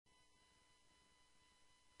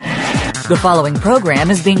The following program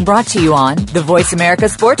is being brought to you on the Voice America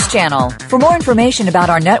Sports Channel. For more information about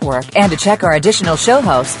our network and to check our additional show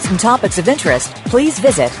hosts and topics of interest, please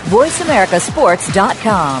visit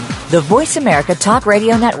voiceamericasports.com. The Voice America Talk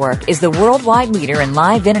Radio Network is the worldwide leader in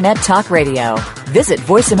live Internet talk radio. Visit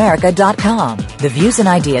voiceamerica.com. The views and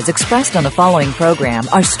ideas expressed on the following program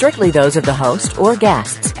are strictly those of the host or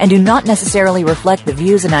guests and do not necessarily reflect the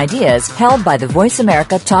views and ideas held by the Voice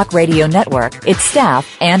America Talk Radio Network, its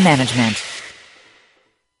staff, and management.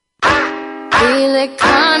 Feel it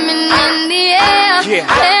coming in the air. Hear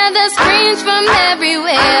the screams from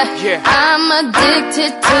everywhere. I'm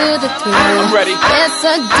addicted to the thrill. I'm ready. It's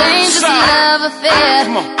a dangerous love affair.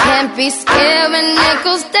 Can't be scared when it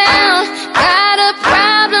goes down. Got a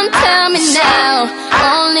problem? Tell me now.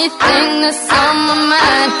 Only thing that's on my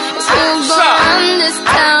mind is who's gonna run this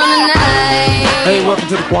town tonight. Hey, welcome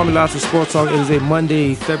to the Kwamie Lassiters Sports Talk. It is a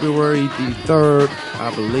Monday, February the 3rd.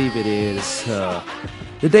 I believe it is.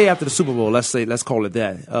 The day after the Super Bowl, let's call it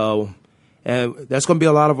that. And that's going to be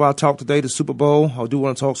a lot of our talk today, the Super Bowl. I do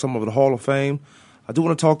want to talk some of the Hall of Fame. I do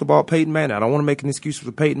want to talk about Peyton Manning. I don't want to make an excuse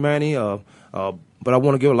for Peyton Manning, but I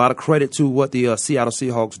want to give a lot of credit to what the Seattle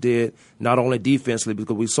Seahawks did, not only defensively,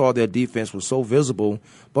 because we saw their defense was so visible,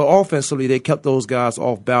 but offensively they kept those guys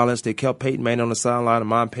off balance. They kept Peyton Manning on the sideline, in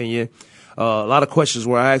my opinion. A lot of questions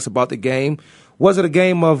were asked about the game. Was it a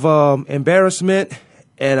game of embarrassment?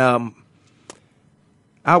 And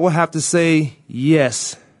I would have to say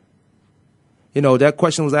yes. You know, that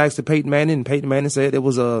question was asked to Peyton Manning, and Peyton Manning said it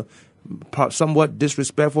was a somewhat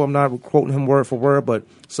disrespectful. I'm not quoting him word for word, but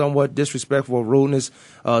somewhat disrespectful, rudeness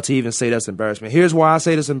to even say that's embarrassment. Here's why I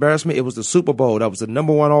say this embarrassment. It was the Super Bowl. That was the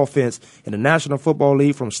number one offense in the National Football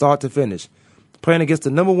League from start to finish, playing against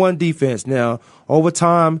the number one defense. Now, over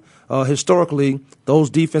time, historically, those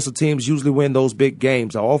defensive teams usually win those big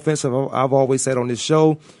games. The offensive, I've always said on this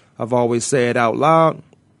show, I've always said out loud,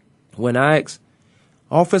 when I ask,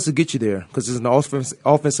 offense will get you there because it's an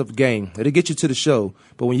offensive game. It'll get you to the show.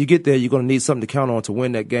 But when you get there, you're going to need something to count on to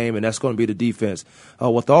win that game, and that's going to be the defense.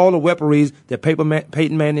 With all the weaponry that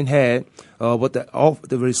Peyton Manning had, with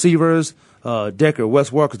the receivers, Decker,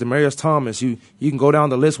 Wes Welker, Demaryius Thomas, you can go down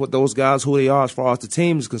the list with those guys, who they are as far as the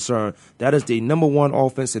team is concerned. That is the number one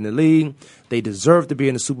offense in the league. They deserve to be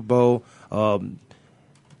in the Super Bowl.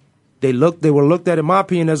 They were looked at, in my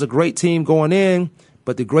opinion, as a great team going in.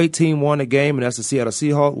 But the great team won the game, and that's the Seattle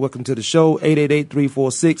Seahawks. Welcome to the show,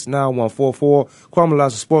 888-346-9144. Kwamie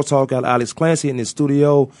Lassiters Sports Talk. Got Alex Clancy in the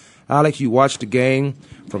studio. Alex, you watched the game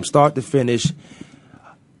from start to finish.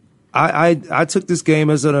 I took this game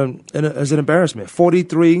as an embarrassment.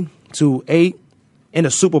 43-8 in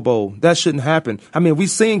a Super Bowl. That shouldn't happen. I mean, we've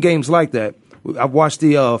seen games like that. I watched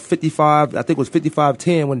the 55, I think it was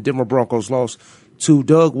 55-10 when the Denver Broncos lost to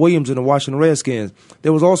Doug Williams and the Washington Redskins.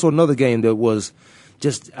 There was also another game that was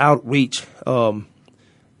just outreach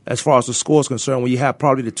as far as the score is concerned, when you have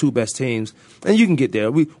probably the two best teams. And you can get there.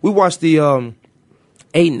 We watched the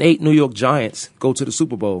 8-8 New York Giants go to the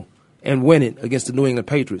Super Bowl and win it against the New England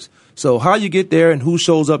Patriots. So how you get there and who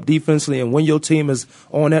shows up defensively and when your team is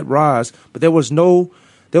on that rise. But there was no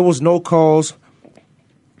calls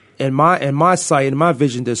in my sight, in my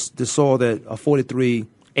vision, that saw that a 43-8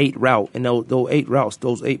 route, and those 8 routes,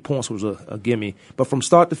 those 8 points was a gimme. But from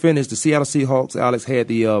start to finish, the Seattle Seahawks, Alex, had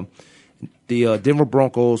the Denver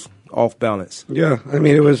Broncos off balance. Yeah, I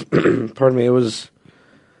mean, it was, pardon me, it was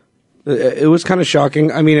kind of shocking.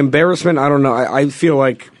 I mean, embarrassment, I don't know. I feel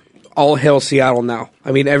like all hail Seattle now.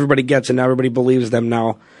 I mean, everybody gets it now. Everybody believes them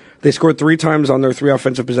now. They scored 3 times on their 3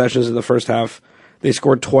 offensive possessions in the first half. They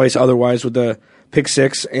scored twice otherwise with the pick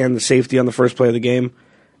 6 and the safety on the first play of the game.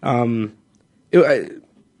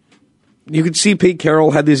 You could see Pete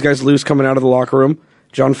Carroll had these guys loose coming out of the locker room.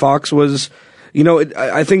 John Fox was,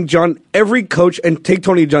 I think every coach, and take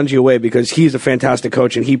Tony Dungy away because he's a fantastic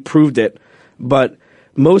coach and he proved it, but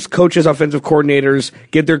most coaches, offensive coordinators,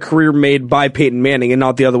 get their career made by Peyton Manning and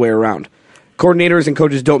not the other way around. Coordinators and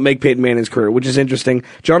coaches don't make Peyton Manning's career, which is interesting.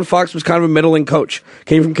 John Fox was kind of a middling coach.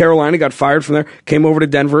 Came from Carolina, got fired from there, came over to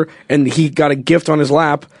Denver, and he got a gift on his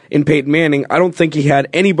lap in Peyton Manning. I don't think he had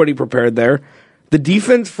anybody prepared there. The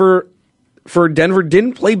defense for Denver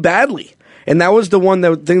didn't play badly. And that was the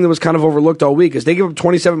thing that was kind of overlooked all week, is they gave up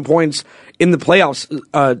 27 points in the playoffs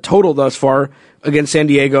total thus far against San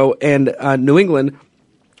Diego and New England.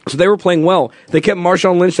 So they were playing well. They kept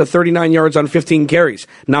Marshawn Lynch to 39 yards on 15 carries.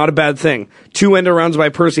 Not a bad thing. 2 end-arounds by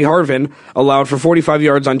Percy Harvin allowed for 45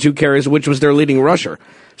 yards on 2 carries, which was their leading rusher.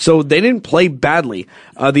 So they didn't play badly.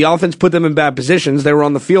 The offense put them in bad positions. They were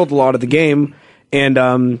on the field a lot of the game.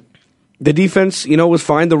 And The defense, was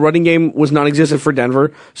fine. The running game was non-existent for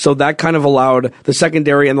Denver, so that kind of allowed the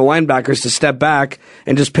secondary and the linebackers to step back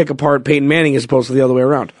and just pick apart Peyton Manning as opposed to the other way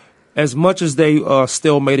around. As much as they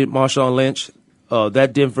still made it Marshawn Lynch,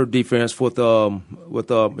 that Denver defense with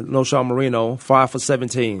Noshawn Marino, 5 for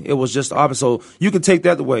 17. It was just opposite. So you can take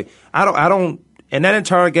that away. I don't. In that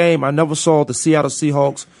entire game, I never saw the Seattle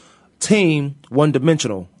Seahawks team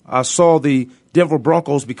one-dimensional. I saw the Denver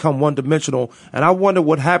Broncos become one-dimensional, and I wonder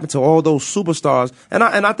what happened to all those superstars. And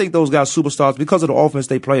I think those guys superstars because of the offense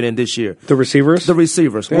they played in this year. The receivers? The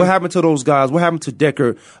receivers. Yeah. What happened to those guys? What happened to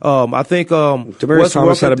Decker? I think Demaryius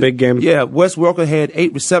Thomas had a big game. Yeah, Wes Welker had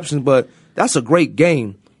 8 receptions, but that's a great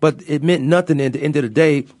game. But it meant nothing at the end of the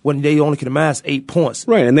day when they only can amass 8 points.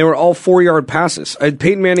 Right, and they were all 4-yard passes.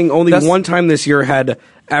 Peyton Manning only one time this year had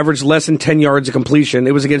averaged less than 10 yards of completion.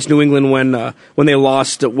 It was against New England when they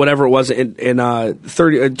lost whatever it was in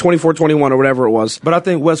 24-21 or whatever it was. But I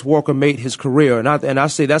think Wes Welker made his career, and I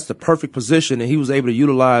say that's the perfect position, and he was able to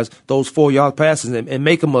utilize those 4-yard passes and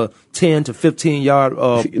make them a 10 to 15-yard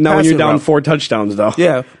Now when you're down route. 4 touchdowns, though.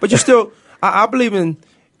 Yeah, but you still I believe in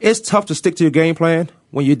it's tough to stick to your game plan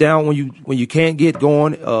when you're down, when you can't get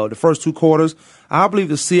going the first 2 quarters. I believe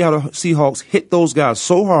the Seattle Seahawks hit those guys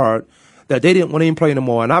so hard that they didn't want to even play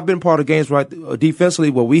anymore. And I've been part of games defensively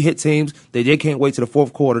where we hit teams they can't wait to the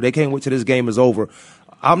fourth quarter. They can't wait till this game is over.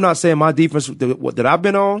 I'm not saying my defense that I've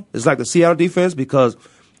been on is like the Seattle defense, because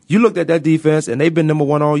you looked at that defense and they've been number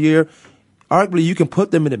 1 all year. Arguably, you can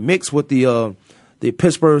put them in the mix with the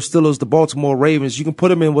Pittsburgh Steelers, the Baltimore Ravens. You can put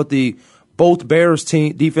them in with the both Bears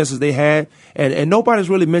team defenses they had, and nobody's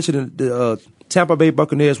really mentioning the Tampa Bay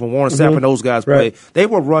Buccaneers when Warren Sapp and those guys played. They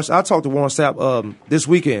were rushed. I talked to Warren Sapp this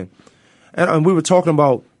weekend, and we were talking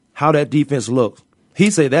about how that defense looked. He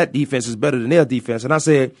said that defense is better than their defense, and I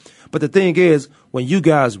said, but the thing is, when you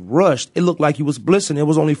guys rushed, it looked like you was blitzing. It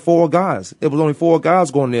was only 4 guys. It was only 4 guys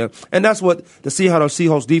going there, and that's what the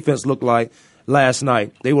Seahawks defense looked like last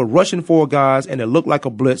night. They were rushing 4 guys, and it looked like a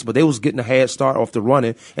blitz, but they was getting a head start off the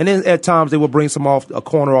running. And then at times they would bring some off a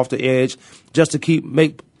corner off the edge just to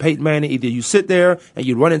make Peyton Manning. Either you sit there and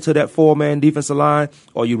you run into that 4-man defensive line,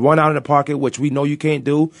 or you run out in the pocket, which we know you can't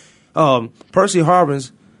do. Percy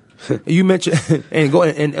Harvins, you mentioned,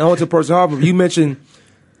 and on to Percy Harvins, you mentioned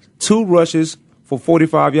 2 rushes for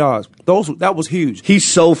 45 yards. That was huge. He's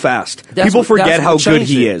so fast. People forget how good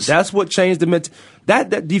he is. That's what changed the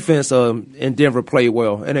that defense in Denver played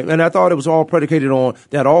well, and I thought it was all predicated on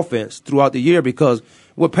that offense throughout the year, because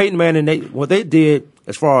what Peyton Manning what they did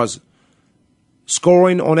as far as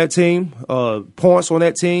scoring on that team, points on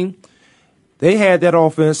that team, they had that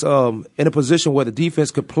offense in a position where the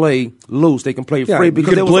defense could play loose. They can play free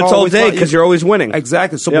because you could blitz all day because you're always winning.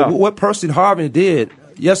 Exactly. So what Percy Harvin did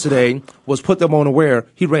yesterday was put them on aware.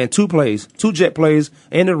 He ran 2 plays, 2 jet plays,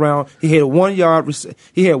 ended around. He had 1 yard.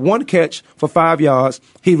 He had 1 catch for 5 yards.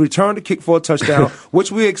 He returned the kick for a touchdown,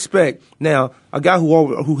 which we expect. Now, a guy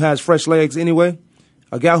who has fresh legs anyway,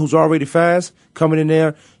 a guy who's already fast coming in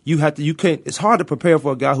there, you can't. It's hard to prepare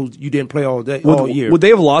for a guy who you didn't play all year. Would they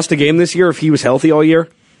have lost a game this year if he was healthy all year?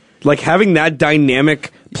 Like, having that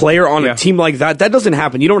dynamic player on a team like that doesn't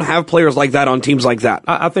happen. You don't have players like that on teams like that.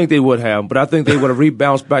 I think they would have, but I think they would have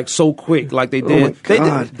rebounded back so quick like they did. Oh my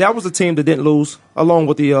God. That was a team that didn't lose, along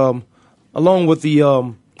with the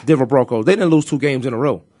Denver Broncos. They didn't lose 2 games in a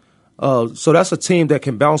row. So that's a team that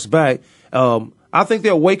can bounce back. I think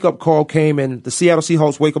their wake-up call came, and the Seattle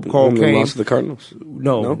Seahawks wake-up call came. They lost to the Cardinals?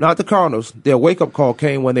 No, not the Cardinals. Their wake-up call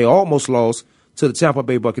came when they almost lost to the Tampa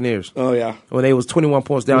Bay Buccaneers. Oh, yeah. When they was 21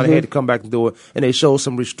 points down, they had to come back and do it, and they showed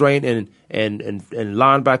some restraint and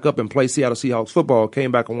lined back up and played Seattle Seahawks football,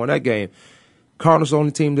 came back and won that game. Cardinals the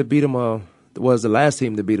only team that beat them, was the last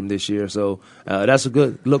team that beat them this year, so that's a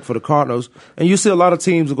good look for the Cardinals. And you see a lot of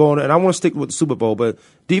teams going, and I want to stick with the Super Bowl, but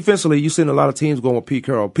defensively, you've seen a lot of teams going with Pete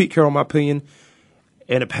Carroll. Pete Carroll, in my opinion,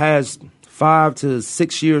 in the past 5 to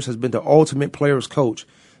 6 years has been the ultimate player's coach.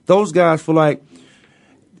 Those guys feel like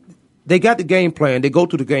they got the game plan. They go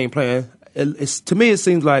through the game plan. To me, it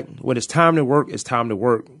seems like when it's time to work, it's time to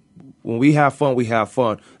work. When we have fun, we have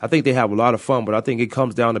fun. I think they have a lot of fun, but I think it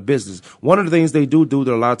comes down to business. One of the things they do that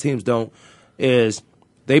a lot of teams don't is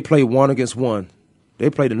they play 1 against 1. They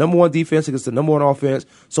play the number 1 defense against the number 1 offense,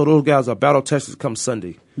 so those guys are battle tested come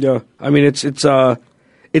Sunday. Yeah, I mean,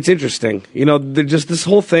 it's interesting. You know, just this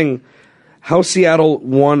whole thing, how Seattle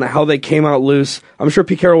won, how they came out loose. I'm sure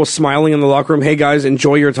Pete Carroll was smiling in the locker room, hey guys,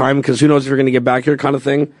 enjoy your time because who knows if you're going to get back here kind of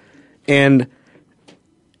thing. And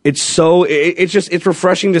it's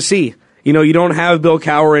refreshing to see. You know, you don't have Bill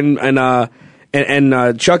Cowher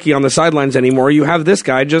and Chucky on the sidelines anymore. You have this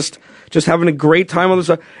guy just just having a great time on the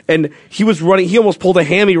side. And he was running. He almost pulled a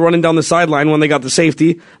hammy running down the sideline when they got the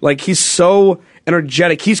safety. Like, he's so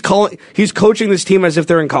energetic. He's coaching this team as if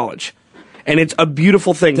they're in college. And it's a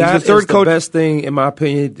beautiful thing. That He's the third coach. The best thing, in my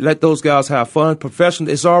opinion. Let those guys have fun. Professional.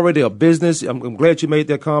 It's already a business. I'm glad you made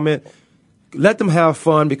that comment. Let them have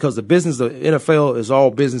fun, because the business of the NFL is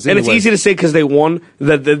all business anyway. And it's easy to say because they won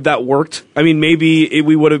that worked. I mean, maybe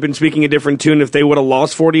we would have been speaking a different tune if they would have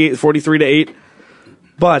lost 43-8.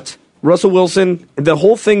 But Russell Wilson, the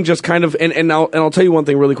whole thing just kind of, and I'll tell you one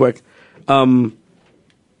thing really quick. I'm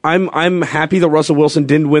happy that Russell Wilson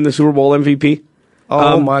didn't win the Super Bowl MVP.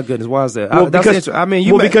 Oh my goodness, why is that? Well,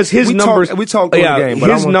 because his numbers. We talked during the game, but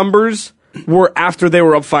his numbers were after they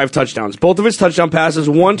were up 5 touchdowns. Both of his touchdown passes,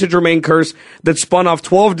 one to Jermaine Kearse that spun off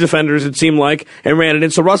 12 defenders, it seemed like, and ran it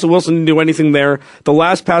in. So Russell Wilson didn't do anything there. The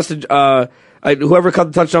last pass to whoever caught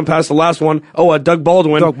the touchdown pass, the last one, Doug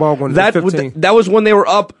Baldwin. That was when they were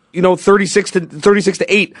up,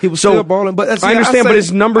 36-8. He was still balling, but I understand. But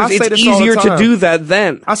his numbers, it's easier to do that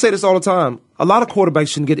then. I say this all the time. A lot of quarterbacks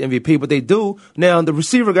shouldn't get MVP, but they do. Now the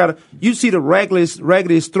receiver you see the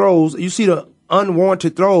raggediest throws, you see the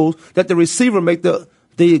unwarranted throws that the receiver make the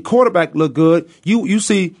quarterback look good. You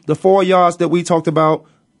see the 4 yards that we talked about,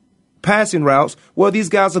 passing routes. Well, these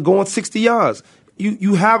guys are going 60 yards.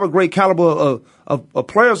 You have a great caliber of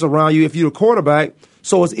players around you if you're a quarterback.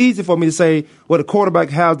 So it's easy for me to say, well, the quarterback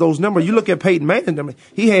has those numbers. You look at Peyton Manning.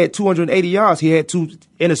 He had 280 yards. He had 2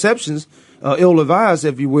 interceptions, ill-advised,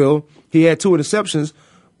 if you will. He had 2 interceptions.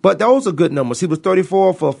 But those are good numbers. He was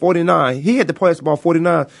 34 for 49. He had to pass the ball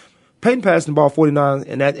 49. Peyton passed the ball 49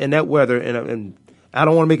 in that weather. And I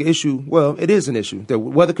don't want to make an issue. Well, it is an issue. The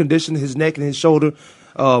weather condition, his neck and his shoulder.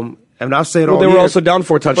 And I've said all they year, were also down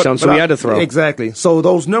 4 touchdowns, so he had to throw. Exactly. So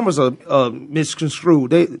those numbers are misconstrued.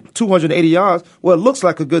 280 yards, well, it looks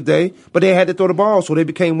like a good day, but they had to throw the ball, so they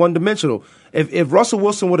became one-dimensional. If Russell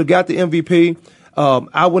Wilson would have got the MVP,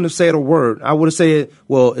 I wouldn't have said a word. I would have said,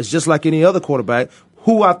 well, it's just like any other quarterback.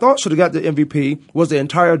 Who I thought should have got the MVP was the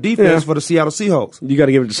entire defense for the Seattle Seahawks. You got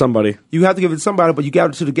to give it to somebody. You have to give it to somebody, but you got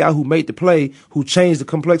it to the guy who made the play, who changed the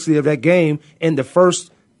complexity of that game in the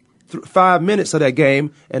first 5 minutes of that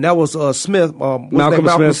game, and that was Smith,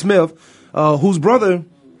 Malcolm Smith, whose brother,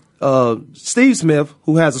 Steve Smith,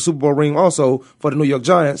 who has a Super Bowl ring also for the New York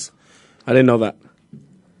Giants. I didn't know that.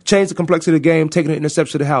 Changed the complexity of the game, taking an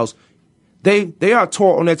interception to the house. They are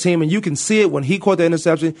taught on that team, and you can see it when he caught the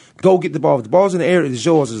interception. Go get the ball. If the ball's in the air, it's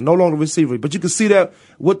yours. It's no longer receiver. But you can see that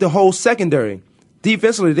with the whole secondary.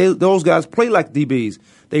 Defensively, those guys play like DBs.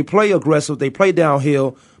 They play aggressive. They play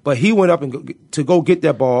downhill. But he went up to go get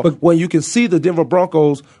that ball when you can see the Denver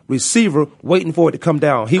Broncos receiver waiting for it to come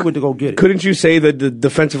down. He went to go get it. Couldn't you say that the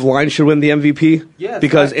defensive line should win the MVP? Yes.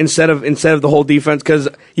 Because instead of the whole defense, because,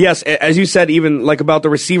 yes, as you said, even like about the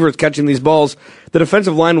receivers catching these balls, the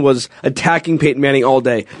defensive line was attacking Peyton Manning all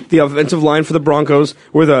day. The offensive line for the Broncos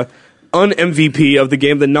were the un-MVP of the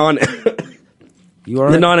game, the non... You all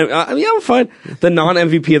right? I'm fine. The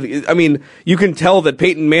non-MVP you can tell that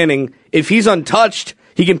Peyton Manning, if he's untouched,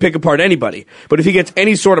 he can pick apart anybody. But if he gets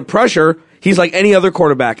any sort of pressure, he's like any other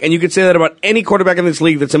quarterback. And you could say that about any quarterback in this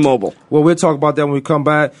league that's immobile. Well, we'll talk about that when we come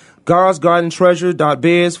back.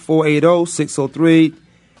 GuardsGardenTreasure.biz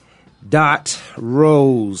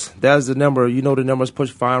 480-603-Rose. That's the number. You know the numbers.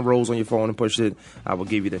 Find Rose on your phone and push it. I will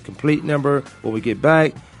give you the complete number when we get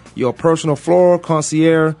back. Your personal floral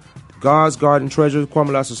concierge, God's Garden Treasure,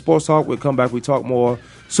 Kwamie Lassiters Sports Talk. We'll come back. We talk more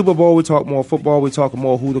Super Bowl. We talk more football. We talk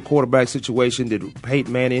more who the quarterback situation did.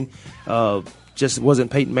 Peyton Manning just wasn't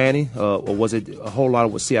Peyton Manning, or was it a whole lot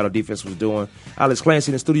of what Seattle defense was doing? Alex Clancy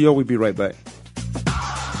in the studio. We'll be right back.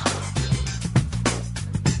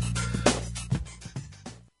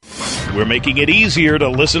 We're making it easier to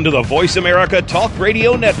listen to the Voice America Talk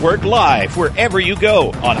Radio Network live wherever you go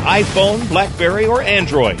on iPhone, BlackBerry, or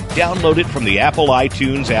Android. Download it from the Apple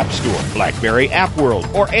iTunes App Store, BlackBerry App World,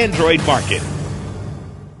 or Android Market.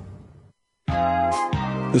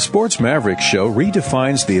 The Sports Mavericks Show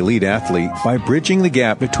redefines the elite athlete by bridging the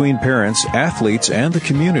gap between parents, athletes, and the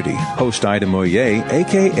community. Host Ida Moye,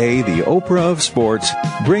 a.k.a. the Oprah of Sports,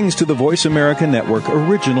 brings to the Voice America Network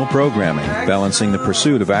original programming, balancing the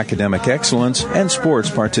pursuit of academic excellence and sports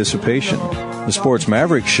participation. The Sports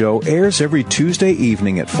Mavericks Show airs every Tuesday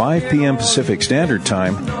evening at 5 p.m. Pacific Standard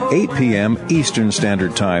Time, 8 p.m. Eastern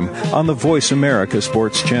Standard Time on the Voice America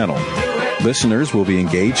Sports Channel. Listeners will be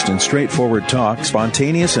engaged in straightforward talk,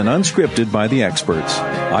 spontaneous and unscripted by the experts.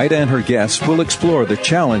 Ida and her guests will explore the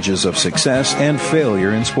challenges of success and failure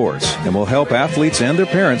in sports and will help athletes and their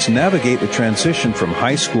parents navigate the transition from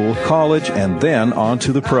high school, college, and then on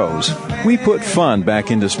to the pros. We put fun back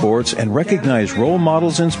into sports and recognize role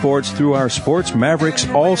models in sports through our Sports Mavericks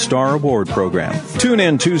All-Star Award program. Tune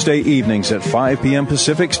in Tuesday evenings at 5 p.m.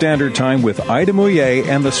 Pacific Standard Time with Ida Mouillet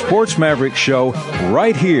and the Sports Mavericks Show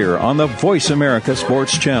right here on the Voice America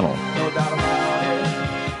Sports Channel.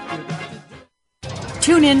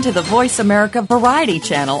 Tune in to the Voice America Variety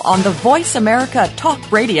channel on the Voice America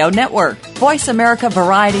Talk Radio Network. Voice America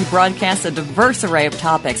Variety broadcasts a diverse array of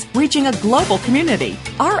topics, reaching a global community.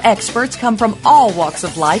 Our experts come from all walks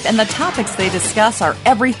of life, and the topics they discuss are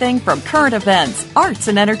everything from current events, arts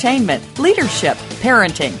and entertainment, leadership,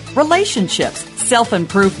 parenting, relationships,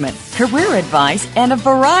 self-improvement, career advice, and a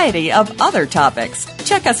variety of other topics.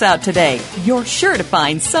 Check us out today. You're sure to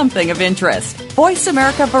find something of interest. Voice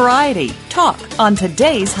America Variety. Talk on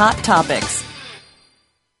today's hot topics.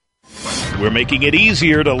 We're making it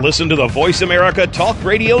easier to listen to the Voice America Talk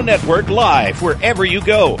Radio Network live wherever you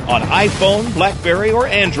go on iPhone, BlackBerry, or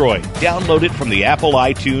Android. Download it from the Apple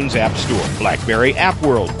iTunes App Store, BlackBerry App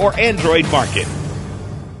World, or Android Market.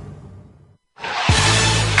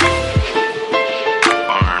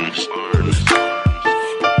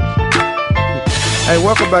 Hey,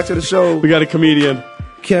 welcome back to the show. We got a comedian.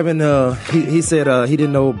 Kevin, he said he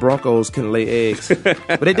didn't know Broncos can lay eggs,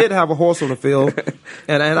 but they did have a horse on the field,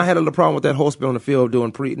 and I had a little problem with that horse being on the field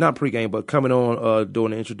doing not pregame, but coming on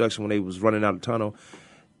during the introduction when they was running out of the tunnel.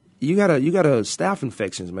 You got staph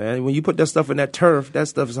infections, man. When you put that stuff in that turf, that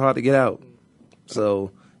stuff is hard to get out.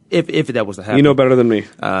 So if that was to happen, you know better than me.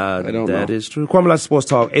 I don't know. That is true. Kwamie Lassiters Sports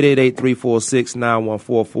Talk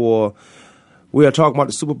 888-346-9144. We are talking about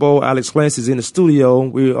the Super Bowl. Alex Clancy's in the studio.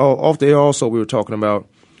 We off the air also. We were talking about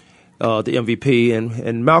the MVP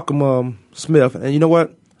and Malcolm Smith. And you know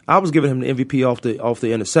what? I was giving him the MVP off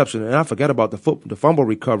the interception, and I forgot about the fumble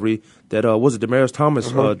recovery that was it Demaryius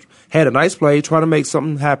Thomas had a nice play trying to make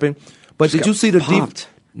something happen. But did you see the defense?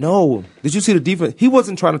 No. Did you see the defense? He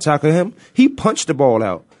wasn't trying to tackle him. He punched the ball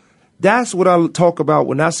out. That's what I talk about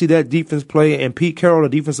when I see that defense play. And Pete Carroll, the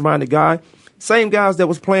defensive-minded guy, same guys that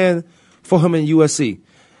was playing for him in USC.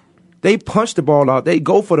 They punch the ball out. They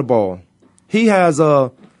go for the ball. He has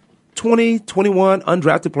 20, 21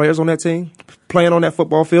 undrafted players on that team playing on that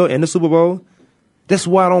football field in the Super Bowl. That's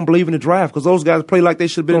why I don't believe in the draft, because those guys play like they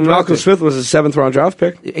should have been drafted. Malcolm Smith was a 7th-round draft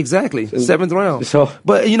pick. Exactly, 7th round. So,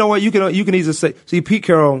 but you know what? You can easily say, see, Pete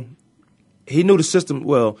Carroll, he knew the system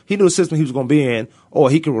well. He knew the system he was going to be in, or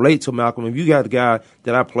he can relate to Malcolm. If you got a guy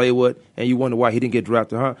that I play with and you wonder why he didn't get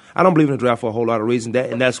drafted, I don't believe in the draft for a whole lot of reasons.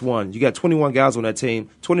 And that's one. You got 21 guys on that team,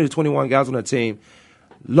 20 to 21 guys on that team,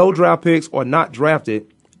 low draft picks or not drafted,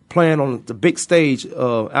 playing on the big stage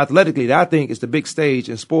athletically. That I think is the big stage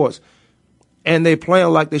in sports. And they playing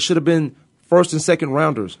like they should have been first and second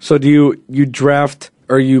rounders. So do you draft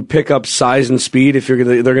or you pick up size and speed if they're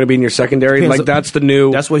going to be in your secondary? Like that's the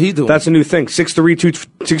new. That's what he's doing. That's a new thing. 6'3",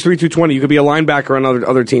 220. You could be a linebacker on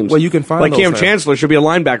other teams. Well, you can find like those Cam guys. Chancellor should be a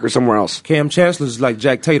linebacker somewhere else. Cam Chancellor is like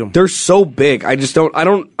Jack Tatum. They're so big. I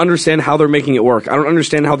don't understand how they're making it work. I don't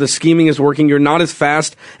understand how the scheming is working. You're not as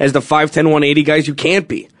fast as the 5'10", 180 guys. You can't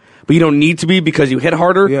be. But you don't need to be because you hit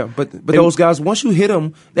harder. Yeah, but those guys, once you hit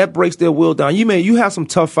them, that breaks their will down. You have some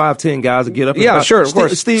tough 5'10" guys to get up. Yeah, sure, of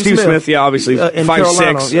course. Steve Smith, yeah, obviously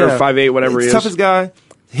 5'6" or 5'8", whatever he is. Toughest guy.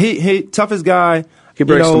 He toughest guy. He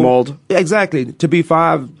breaks the mold. Exactly. To be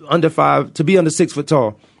under 6 foot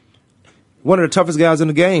tall. One of the toughest guys in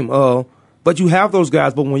the game. But you have those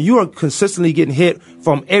guys. But when you are consistently getting hit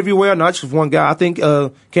from everywhere, not just one guy, I think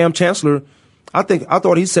Cam Chancellor, I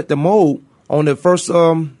thought he set the mold on the first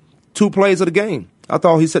 2 plays of the game. I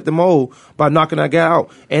thought he set the mold by knocking that guy out.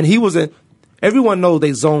 And he was everyone knows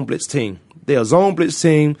they zone blitz team. They're a zone blitz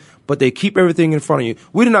team, but they keep everything in front of you.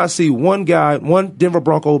 We did not see one Denver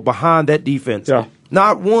Bronco behind that defense. Yeah.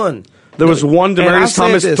 Not one. There was one Demaryius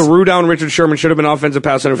Thomas threw down Richard Sherman, should have been offensive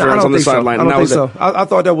pass interference on the sideline. I don't think so. I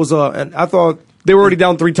thought that was and I thought they were already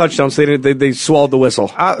down 3 touchdowns. They swallowed the whistle.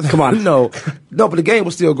 Come on. No, but the game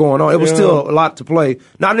was still going on. It was still a lot to play.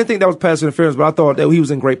 Now, I didn't think that was pass interference, but I thought that he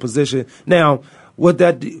was in great position. Now, one of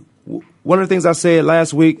the things I said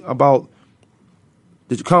last week about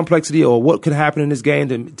the complexity or what could happen in this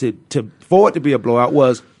game for it to be a blowout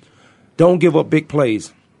was don't give up big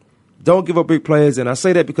plays. Don't give up big plays, and I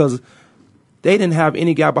say that because they didn't have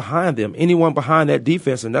any guy behind them, anyone behind that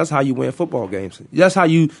defense, and that's how you win football games. That's how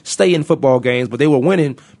you stay in football games, but they were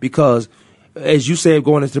winning because, as you said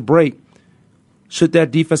going into the break, should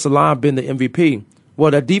that defensive line been the MVP? Well,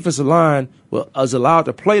 that defensive line is allowed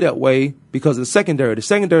to play that way because of the secondary. The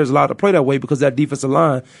secondary is allowed to play that way because of that defensive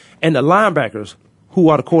line. And the linebackers, who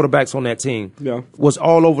are the quarterbacks on that team, was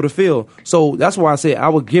all over the field. So that's why I say I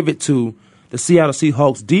would give it to the Seattle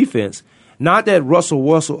Seahawks defense. Not that Russell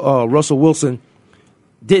Wilson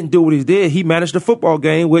didn't do what he did. He managed the football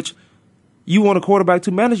game, which you want a quarterback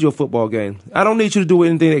to manage your football game. I don't need you to do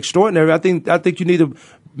anything extraordinary. I think you need to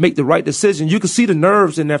make the right decision. You could see the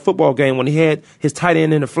nerves in that football game when he had his tight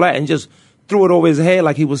end in the flat and just threw it over his head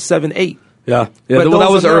like he was 7'8". Yeah. But that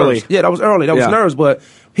was early. Yeah, that was early. That was nerves. But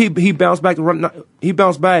he bounced back. He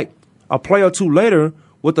bounced back a play or two later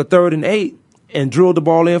with the 3rd and 8 and drilled the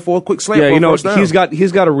ball in for a quick slant. Yeah,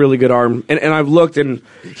 he's got a really good arm, and I've looked, and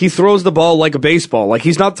he throws the ball like a baseball. Like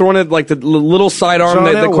he's not throwing it like the little sidearm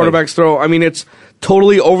that quarterbacks throw. I mean, it's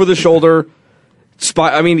totally over the shoulder.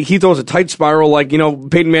 He throws a tight spiral. Like,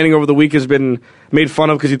 Peyton Manning over the week has been made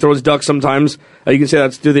fun of because he throws ducks sometimes. You can say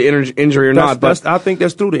that's due to the injury or not. But I think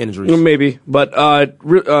that's through the injuries. Maybe. But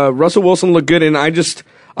Russell Wilson looked good, and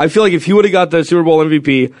I feel like if he would have got the Super Bowl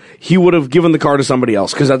MVP, he would have given the car to somebody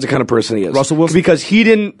else because that's the kind of person he is. Russell Wilson? Because he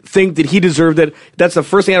didn't think that he deserved it. That's the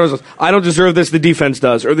first thing I don't deserve this, the defense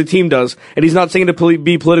does, or the team does. And he's not saying to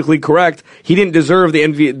be politically correct. He didn't deserve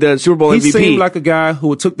the Super Bowl MVP. He seemed like a guy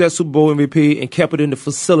who took that Super Bowl MVP and kept it in the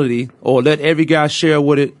facility or let every guy share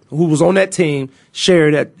with it, who was on that team, share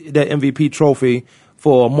that MVP trophy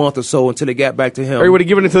for a month or so until it got back to him. Or he would have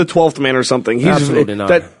given it to the 12th man or something. Absolutely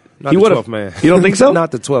not. Not he the 12th man. You don't think so?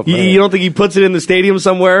 Not the 12th man. You don't think he puts it in the stadium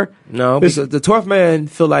somewhere? No, because the 12th man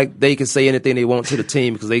feel like they can say anything they want to the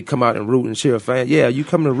team because they come out and root and cheer a fan. Yeah, you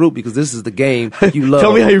come to root because this is the game you love.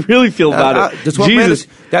 Tell me how you really feel about it. The 12th Jesus.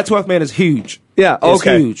 That 12th man is huge. Yeah, okay. It's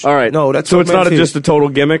huge. All right. No, that's so it's not just a total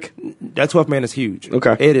gimmick? That 12th man is huge.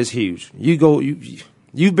 Okay. It is huge.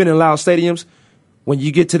 You've been in loud stadiums. When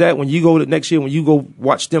you get to that, when you go to next year, when you go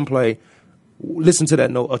watch them play, listen to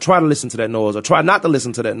that noise, or try to listen to that noise, or try not to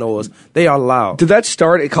listen to that noise. They are loud. Did that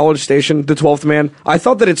start at College Station, the 12th man? I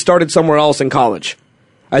thought that it started somewhere else in college.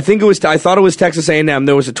 I thought it was Texas A&M.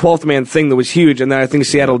 There was a 12th man thing that was huge, and then I think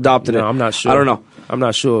Seattle adopted it. No, I'm not sure. I don't know. I'm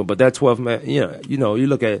not sure, but that 12th man, you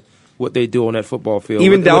look at what they do on that football field.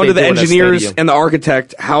 Even down to the engineers and the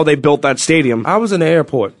architect, how they built that stadium. I was in the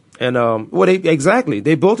airport. And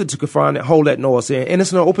they built it to hold that noise in, and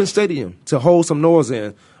it's an open stadium to hold some noise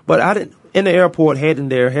in. But I didn't in the airport, heading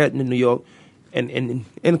to New York, and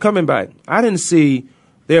coming back. I didn't see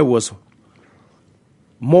there was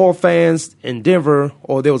more fans in Denver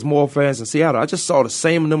or there was more fans in Seattle. I just saw the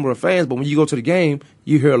same number of fans, but when you go to the game,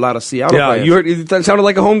 you hear a lot of Seattle fans. Yeah, that sounded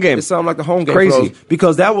like a home game. It sounded like a home game. Crazy.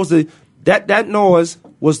 Because that was that noise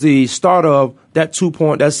was the start of that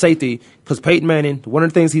 2-point, that safety. Because Peyton Manning, one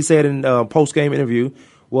of the things he said in post-game interview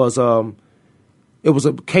was it was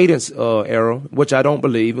a cadence error, which I don't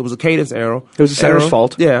believe. It was a cadence error. It was the center's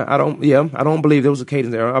fault. Yeah, I don't believe there was a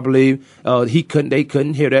cadence error. I believe they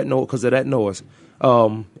couldn't hear that noise because of that noise.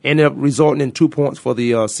 Ended up resulting in 2 points for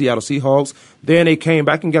the Seattle Seahawks. Then they came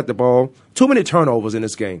back and got the ball. Too many turnovers in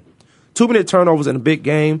this game. Too many turnovers in a big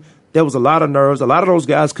game. There was a lot of nerves. A lot of those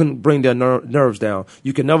guys couldn't bring their nerves down.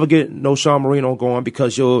 You can never get Sean Marino going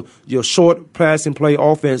because your short pass and play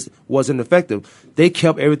offense wasn't effective. They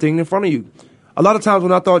kept everything in front of you. A lot of times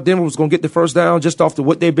when I thought Denver was going to get the first down just off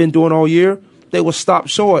what they've been doing all year, they were stopped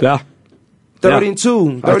short. Yeah.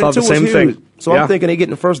 30-2. 32 was same huge. thing. So I'm thinking they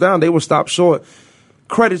getting the first down. They were stopped short.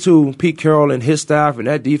 Credit to Pete Carroll and his staff and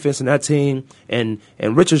that defense and that team. And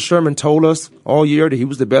Richard Sherman told us all year that he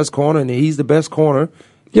was the best corner, and he's the best corner.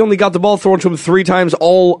 He only got the ball thrown to him 3 times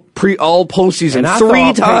all postseason. And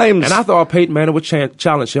 3 times. And I thought Peyton Manning would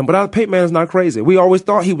challenge him, but Peyton Manning's not crazy. We always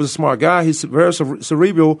thought he was a smart guy. He's very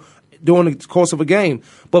cerebral during the course of a game.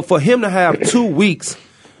 But for him to have 2 weeks,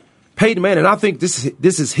 Peyton Manning, I think this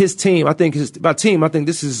is his team. I think this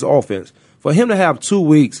is his offense. For him to have 2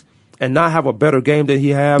 weeks and not have a better game than he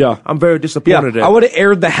had, I'm very disappointed at. I would have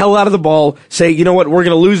aired the hell out of the ball, say, you know what, we're going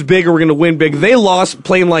to lose big or we're going to win big. They lost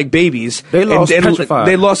playing like babies. They lost petrified.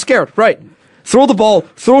 They lost scared, right. Throw the ball,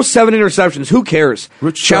 throw 7 interceptions. Who cares?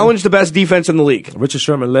 Challenge the best defense in the league. Richard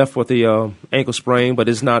Sherman left with the ankle sprain, but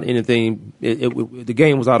it's not anything. The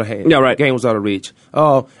game was out of hand. Yeah, right. The game was out of reach.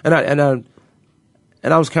 And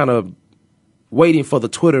I was kind of waiting for the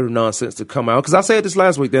Twitter nonsense to come out because I said this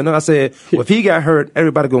last week. Then I said, well, if he got hurt,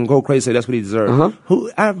 everybody gonna go crazy. Say that's what he deserved.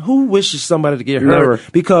 Who wishes somebody to get hurt? Never.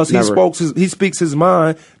 Because he speaks his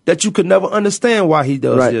mind that you could never understand why he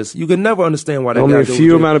does this. You could never understand why that only guy a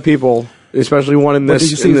few amount of people, especially one in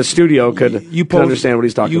this in the studio, could understand what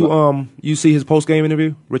he's talking about. You see his post game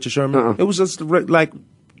interview, Richard Sherman. It was just like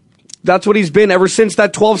that's what he's been ever since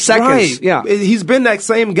that 12 seconds. Right. Yeah. He's been that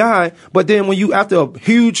same guy, but then when you, after a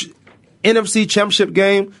huge NFC championship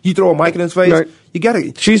game, you throw a mic in his face, Right. you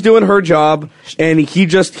gotta. She's doing her job, and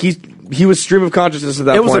he was stream of consciousness at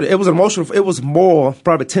that point. It was emotional. It was more,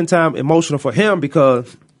 probably 10 times emotional for him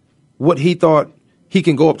because what he thought he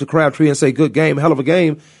can go up to Crabtree and say, good game, hell of a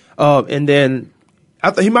game. And then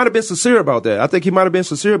I thought he might have been sincere about that. I think he might have been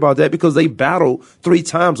sincere about that because they battled 3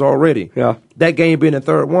 times already. Yeah. That game being the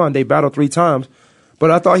third one, they battled 3 times.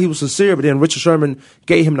 But I thought he was sincere, but then Richard Sherman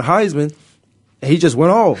gave him the Heisman. He just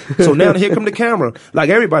went off. So now here come the camera. Like,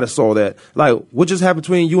 everybody saw that. Like, what just happened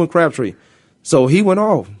between you and Crabtree? So he went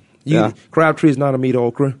off. Crabtree is not a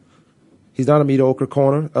mediocre. He's not a mediocre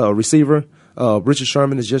corner, receiver. Richard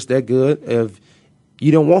Sherman is just that good. If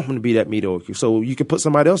you don't want him to be that mediocre, so you can put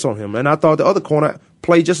somebody else on him. And I thought the other corner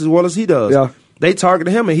played just as well as he does. Yeah. They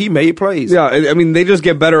targeted him and he made plays. Yeah, I mean, they just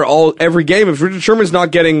get better every game. If Richard Sherman's not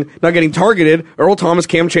getting targeted, Earl Thomas,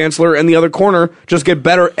 Cam Chancellor, and the other corner just get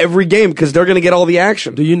better every game because they're going to get all the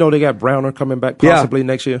action. Do you know they got Browner coming back possibly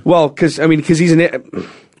next year? Well, because he's an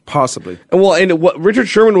possibly. Well, and Richard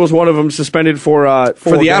Sherman was one of them suspended for the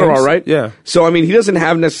Adderall, right? Yeah. So I mean, he doesn't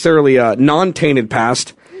have necessarily a non-tainted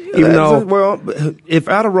past, even though if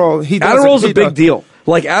Adderall's a big deal.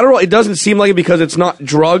 Like Adderall, it doesn't seem like it because it's not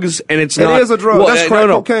drugs and it's not. It is a drug. That's crack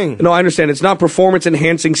cocaine. No, I understand. It's not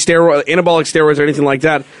performance-enhancing anabolic steroids or anything like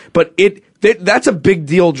that. But that's a big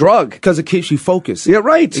deal drug because it keeps you focused. Yeah,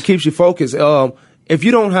 right. It keeps you focused. If you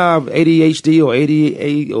don't have ADHD or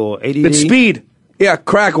ADA or ADD, it's speed. Yeah,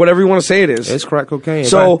 crack, whatever you want to say it is. It's crack cocaine.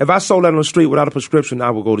 So if I sold that on the street without a prescription,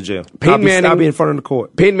 I would go to jail. I'll be in front of the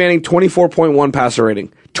court. Peyton Manning, 24.1 passer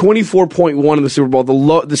rating. 24.1 in the Super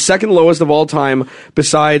Bowl. The second lowest of all time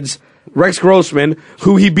besides Rex Grossman,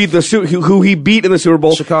 who he beat in the Super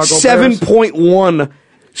Bowl. Chicago 7.1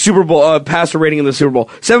 Super Bowl passer rating in the Super Bowl.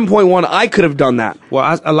 7.1, I could have done that.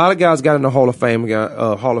 Well, a lot of guys got in the Hall of Fame.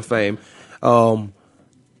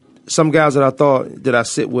 Some guys that I thought that I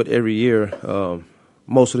sit with every year,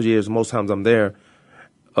 most of the years, most times I'm there,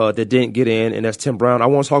 that didn't get in, and that's Tim Brown. I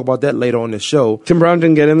want to talk about that later on the show. Tim Brown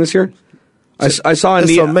didn't get in this year? I saw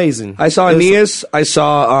it's amazing. I saw Aeneas. I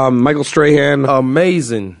saw Michael Strahan.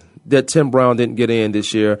 Amazing that Tim Brown didn't get in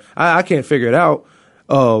this year. I can't figure it out.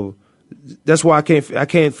 That's why I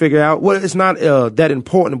can't figure out. Well, it's not that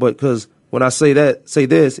important, but because when I say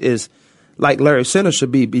this is like Larry Center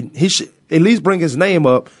should be. He should at least bring his name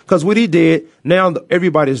up because what he did now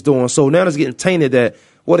everybody's doing. So now it's getting tainted that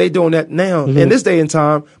they doing that now in this day and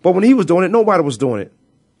time. But when he was doing it, nobody was doing it.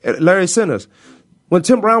 Larry Centers. When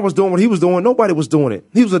Tim Brown was doing what he was doing, nobody was doing it.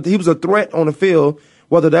 He was a threat on the field,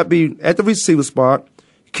 whether that be at the receiver spot,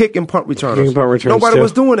 kick and punt returners. Nobody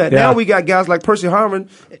was doing that. Yeah. Now we got guys like Percy Harmon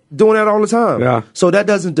doing that all the time. Yeah. So that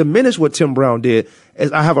doesn't diminish what Tim Brown did.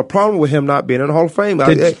 I have a problem with him not being in the Hall of Fame.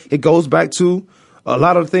 It goes back to a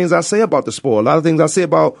lot of the things I say about the sport, a lot of things I say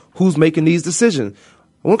about who's making these decisions.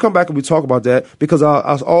 I want to come back and we talk about that because I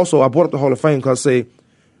brought up the Hall of Fame because I say,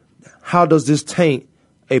 how does this taint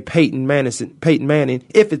a Peyton Manning,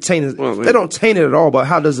 if it tainted, they don't taint it at all, but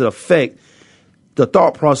how does it affect the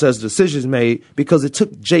thought process, decisions made? Because it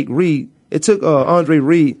took Andre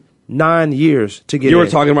Reed 9 years to get in. You were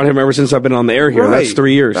talking about him ever since I've been on the air here. Right. That's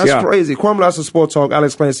 3 years. That's crazy. Kwamie Lassiters Sports Talk.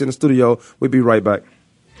 Alex Clancy in the studio. We'll be right back.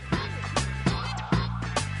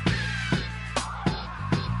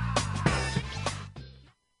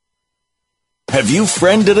 Have you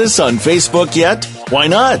friended us on Facebook yet? Why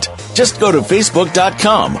not? Just go to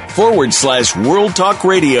facebook.com/World Talk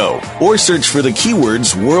Radio or search for the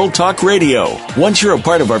keywords World Talk Radio. Once you're a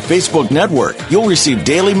part of our Facebook network, you'll receive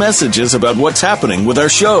daily messages about what's happening with our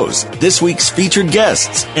shows, this week's featured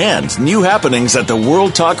guests, and new happenings at the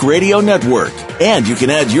World Talk Radio Network. And you can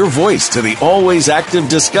add your voice to the always active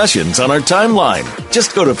discussions on our timeline.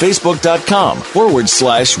 Just go to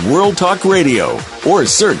facebook.com/World Talk Radio or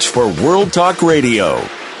search for World Talk Radio.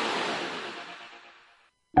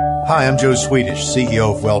 Hi, I'm Joe Swedish,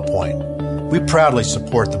 CEO of WellPoint. We proudly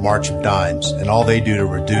support the March of Dimes and all they do to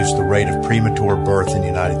reduce the rate of premature birth in the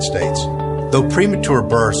United States. Though premature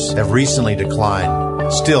births have recently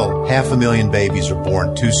declined, still 500,000 babies are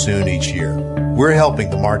born too soon each year. We're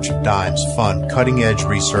helping the March of Dimes fund cutting-edge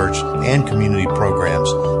research and community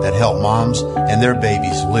programs that help moms and their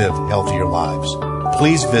babies live healthier lives.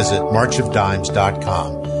 Please visit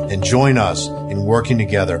marchofdimes.com and join us in working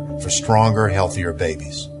together for stronger, healthier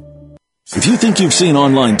babies. If you think you've seen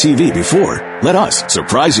online TV before, let us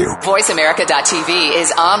surprise you. VoiceAmerica.tv is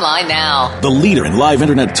online now. The leader in live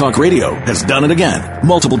internet talk radio has done it again.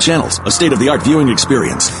 Multiple channels, a state-of-the-art viewing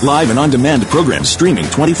experience, live and on-demand programs streaming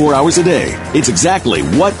 24 hours a day. It's exactly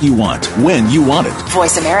what you want, when you want it.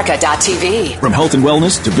 VoiceAmerica.tv. From health and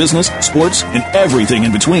wellness to business, sports, and everything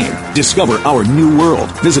in between. Discover our new world.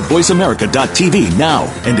 Visit VoiceAmerica.tv now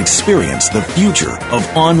and experience the future of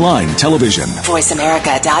online television.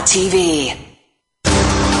 VoiceAmerica.tv.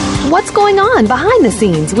 What's going on behind the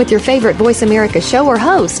scenes with your favorite Voice America show or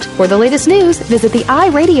host? For the latest news, visit the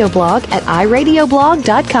iRadio blog at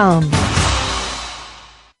iradioblog.com. Hey,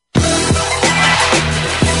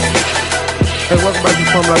 welcome back to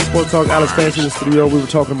Fun Black Sports Talk. Alex Fancy in the studio. We were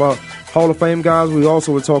talking about Hall of Fame guys. We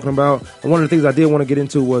also were talking about, one of the things I did want to get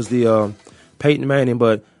into was the Peyton Manning.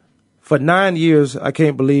 But for 9 years, I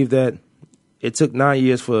can't believe that it took 9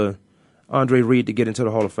 years for Andre Reed to get into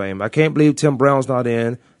the Hall of Fame. I can't believe Tim Brown's not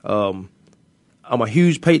in. I'm a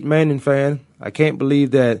huge Peyton Manning fan. I can't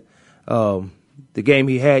believe that the game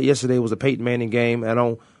he had yesterday was a Peyton Manning game. I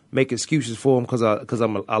don't make excuses for him because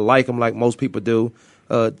I like him like most people do.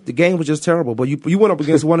 The game was just terrible. But you went up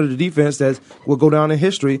against one of the defense that will go down in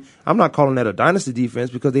history. I'm not calling that a dynasty defense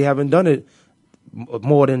because they haven't done it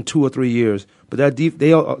more than 2 or 3 years. But that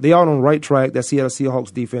they are on the right track. That Seattle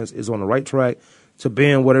Seahawks defense is on the right track to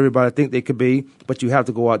being what everybody think they could be, but you have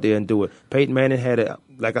to go out there and do it. Peyton Manning had it.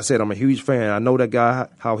 Like I said, I'm a huge fan. I know that guy,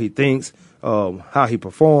 how he thinks, how he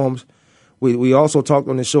performs. We also talked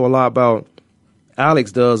on this show a lot about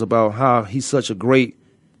Alex does, about how he's such a great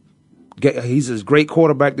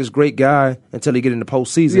quarterback, this great guy until he get in the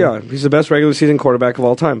postseason. Yeah, he's the best regular season quarterback of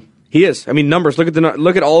all time. He is. I mean, numbers. Look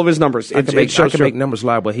at all of his numbers. I can make numbers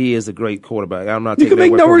lie, but he is a great quarterback. I'm not. You can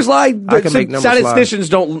make numbers lie. I can make numbers lie. Statisticians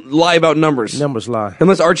don't lie about numbers. Numbers lie.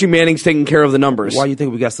 Unless Archie Manning's taking care of the numbers. Why do you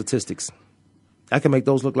think we got statistics? I can make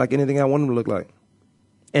those look like anything I want them to look like,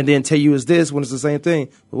 and then tell you it's this when it's the same thing.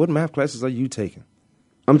 But what math classes are you taking?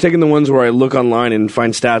 I'm taking the ones where I look online and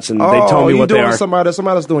find stats, and they tell me what they are. Somebody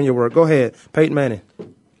else doing your work. Go ahead, Peyton Manning.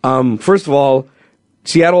 First of all,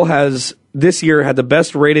 Seattle has this year had the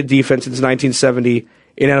best rated defense since 1970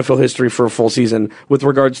 in NFL history for a full season with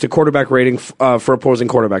regards to quarterback rating for opposing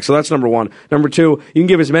quarterbacks. So that's number one. Number two, you can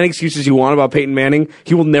give as many excuses as you want about Peyton Manning.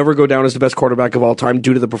 He will never go down as the best quarterback of all time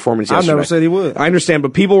due to the performance yesterday. I never said he would. I understand,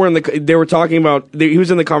 but people were they were talking about, he was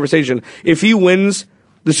in the conversation. If he wins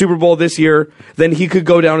the Super Bowl this year, then he could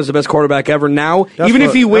go down as the best quarterback ever. Now, even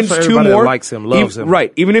if he wins two more, likes him, loves him.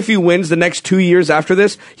 Right. Even if he wins the next 2 years after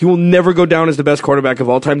this, he will never go down as the best quarterback of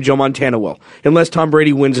all time. Joe Montana will, unless Tom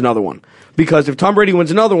Brady wins another one. Because if Tom Brady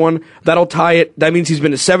wins another one, that'll tie it. That means he's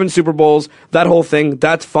been to 7 Super Bowls. That whole thing,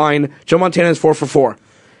 that's fine. Joe Montana is 4 for 4.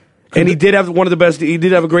 And he did have one of the best. He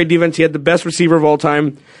did have a great defense. He had the best receiver of all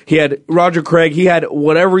time. He had Roger Craig. He had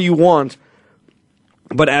whatever you want.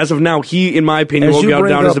 But as of now, he, in my opinion, will go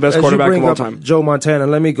down as the best quarterback of all time. Joe Montana.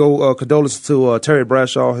 Let me go condolences to Terry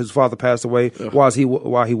Bradshaw. His father passed away while he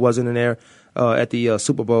wasn't in there at the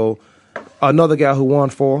Super Bowl. Another guy who won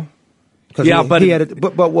 4. Yeah, but he had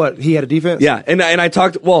a defense. Yeah, and I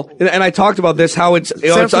talked about this, how it's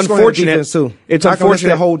unfortunate too. It's unfortunate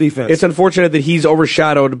the whole defense. It's unfortunate that he's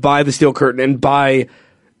overshadowed by the steel curtain and by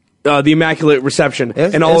the immaculate reception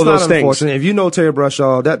and all of those things. If you know Terry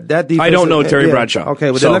Bradshaw, that defense. I don't know Terry Bradshaw.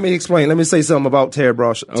 Okay, then let me explain. Let me say something about Terry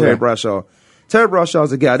Bradshaw. Okay. Terry Bradshaw. Terry Bradshaw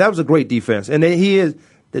is a guy that was a great defense, and he is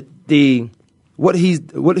what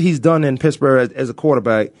he's done in Pittsburgh as a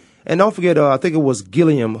quarterback. And don't forget, I think it was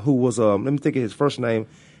Gilliam who was. Let me think of his first name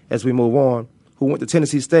as we move on. Who went to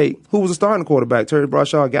Tennessee State? Who was a starting quarterback? Terry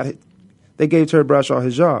Bradshaw They gave Terry Bradshaw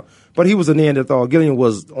his job, but he was a Neanderthal. Gilliam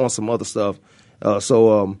was on some other stuff.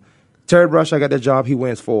 Terry Bradshaw got that job. He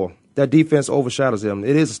wins 4. That defense overshadows him.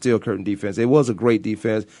 It is a steel curtain defense. It was a great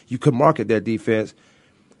defense. You could market that defense.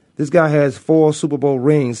 This guy has 4 Super Bowl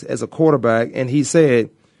rings as a quarterback, and he said,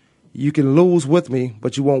 "You can lose with me,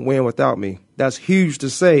 but you won't win without me." That's huge to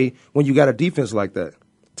say when you got a defense like that.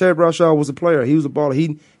 Terry Bradshaw was a player. He was a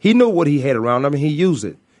baller. He knew what he had around him, and he used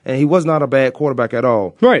it. And he was not a bad quarterback at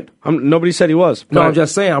all. Right. Nobody said he was. No, I'm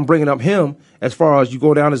just saying, I'm bringing up him as far as you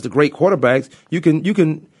go down as the great quarterbacks. You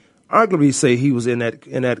can arguably say he was in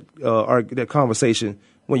that conversation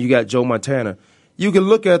when you got Joe Montana. You can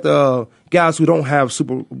look at the guys who don't have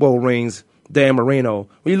Super Bowl rings, Dan Marino.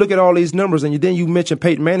 When you look at all these numbers, and then you mention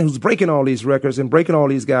Peyton Manning, who's breaking all these records and breaking all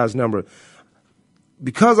these guys' numbers.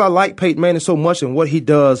 Because I like Peyton Manning so much and what he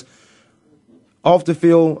does off the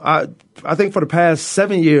field, I think for the past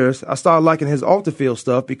 7 years, I started liking his off the field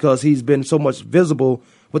stuff because he's been so much visible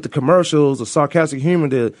with the commercials, the sarcastic humor,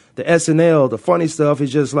 the SNL, the funny stuff.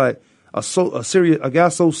 It's just like, a guy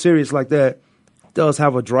so serious like that does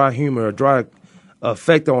have a dry humor, a dry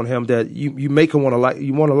effect on him that you make him want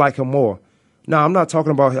to like him more. Now, I'm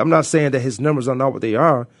not saying that his numbers are not what they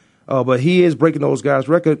are, but he is breaking those guys'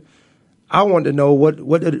 record. I wanted to know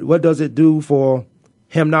what does it do for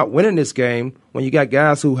him not winning this game when you got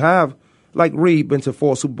guys who have, like Reed, been to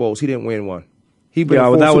 4 Super Bowls. He didn't win one.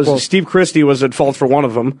 Steve Christie was at fault for one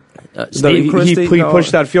of them. Steve Christie, he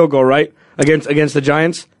pushed that field goal, right? Against the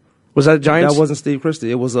Giants? Was that Giants? That wasn't Steve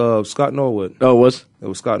Christie. It was Scott Norwood. Oh, it was? It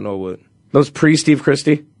was Scott Norwood. That was pre-Steve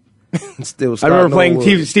Christie? Still I remember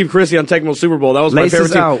playing Steve Christie on Tecmo Super Bowl. That was my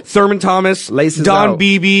favorite team. Thurman Thomas, Don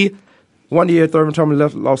Beebe. One year, Thurman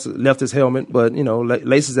Thomas left his helmet, but,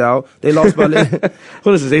 laces out. They lost by...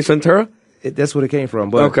 What is this, Ace Ventura? That's where it came from.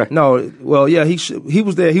 But okay. No, well, yeah, he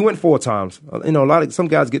was there. He went 4 times. Some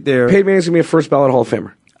guys get there. Peyton Manning's going to be a first ballot Hall of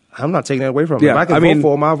Famer. I'm not taking that away from him. Yeah, if I can vote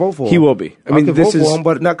for him, I'll vote for him. He will be. I can vote for him,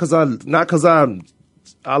 but not because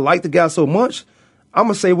I like the guy so much. I'm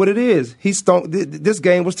going to say what it is. This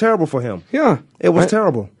game was terrible for him. Yeah. It was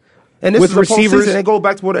terrible. And this with is a receivers, postseason. And go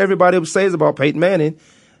back to what everybody says about Peyton Manning.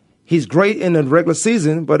 He's great in the regular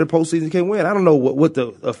season, but the postseason can't win. I don't know what the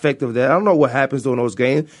effect of that. I don't know what happens during those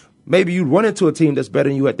games. Maybe you run into a team that's better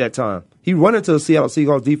than you at that time. He run into a Seattle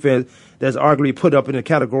Seahawks defense that's arguably put up in a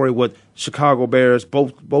category with Chicago Bears,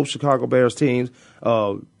 both Chicago Bears teams,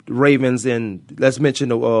 Ravens, and let's mention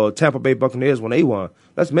the Tampa Bay Buccaneers when they won.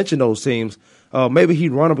 Let's mention those teams. Maybe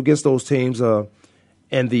he'd run up against those teams in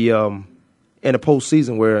the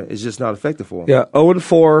postseason where it's just not effective for him. Yeah,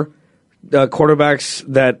 0-4 quarterbacks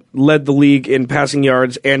that led the league in passing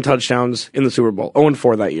yards and touchdowns in the Super Bowl.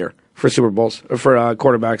 0-4 that year for Super Bowls, for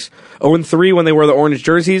quarterbacks. 0-3 when they wore the orange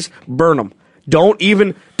jerseys. Burn them. Don't keep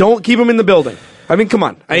them in the building. I mean, come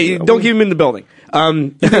on. Don't keep them in the building.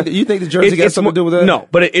 You think the jersey got something to do with that? No,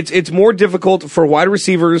 but it's more difficult for wide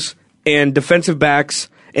receivers and defensive backs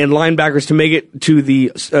and linebackers to make it to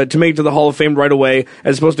the Hall of Fame right away,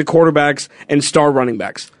 as opposed to quarterbacks and star running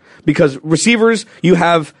backs. Because receivers, you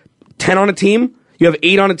have 10 on a team, you have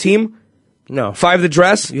 8 on a team. No, 5 the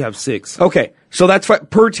dress. You have 6. Okay, so that's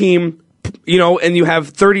per team. And you have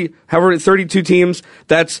 32 teams.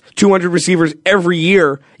 That's 200 receivers every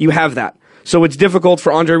year. You have that. So it's difficult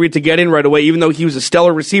for Andre Reed to get in right away, even though he was a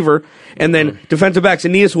stellar receiver. And then defensive backs,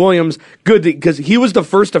 Aeneas Williams, good, because he was the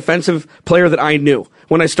first defensive player that I knew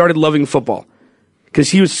when I started loving football. Because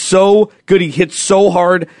he was so good. He hit so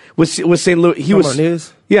hard with St. Louis.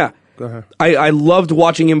 Aeneas? Yeah. Go ahead. I loved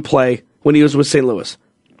watching him play when he was with St. Louis.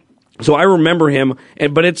 So I remember him,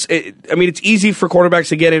 but it's easy for quarterbacks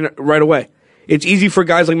to get in right away. It's easy for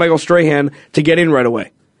guys like Michael Strahan to get in right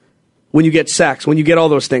away when you get sacks, when you get all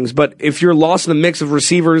those things. But if you're lost in the mix of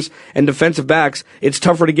receivers and defensive backs, it's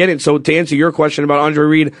tougher to get in. So to answer your question about Andre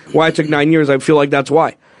Reed, why it took 9 years, I feel like that's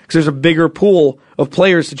why. Because there's a bigger pool of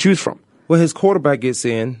players to choose from. Well, his quarterback gets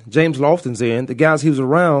in, James Lofton's in, the guys he was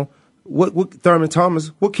around. What Thurman Thomas?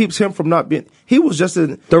 What keeps him from not being? He was just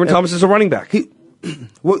Thurman Thomas is a running back.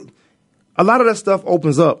 A lot of that stuff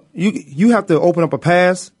opens up. You have to open up a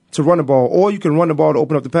pass to run the ball, or you can run the ball to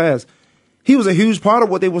open up the pass. He was a huge part of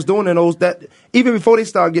what they was doing in those. That even before they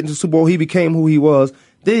started getting to the Super Bowl, he became who he was.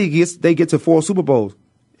 Then they get to 4 Super Bowls.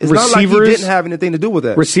 It's not like he didn't have anything to do with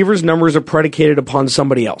that. Receivers' numbers are predicated upon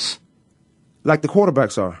somebody else, like the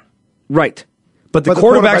quarterbacks are. But the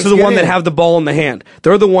quarterbacks are the one that have the ball in the hand.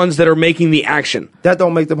 They're the ones that are making the action. That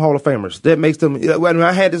don't make them Hall of Famers. That makes them. When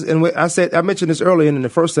I had this, and I mentioned this earlier in the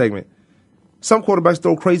first segment. Some quarterbacks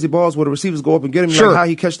throw crazy balls where the receivers go up and get him. Like how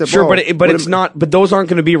he catch that ball. Sure, but it's not. But those aren't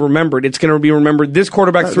going to be remembered. It's going to be remembered. This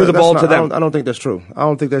quarterback threw the ball to them. I don't think that's true. I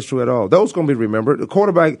don't think that's true at all. Those going to be remembered. The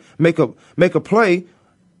quarterback make a play.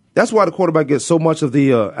 That's why the quarterback gets so much of the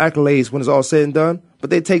accolades when it's all said and done. But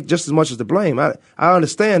they take just as much as the blame. I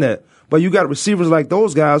understand that. But you got receivers like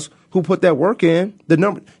those guys who put that work in.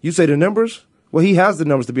 You say the numbers? Well, he has the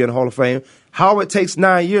numbers to be in the Hall of Fame. How it takes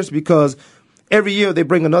 9 years because every year they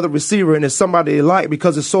bring another receiver and it's somebody they like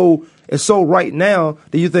because it's so right now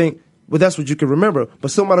that you think, well, that's what you can remember.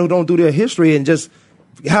 But somebody who don't do their history and just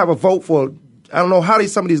have a vote for, I don't know how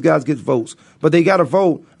some of these guys get votes, but they got a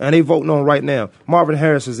vote and they voting on right now. Marvin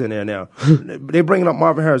Harris is in there now. They're bringing up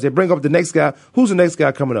Marvin Harris. They bring up the next guy. Who's the next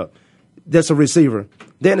guy coming up? That's a receiver.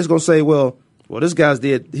 Then it's going to say, well, this guy's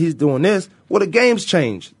he's doing this. Well, the game's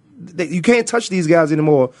changed. You can't touch these guys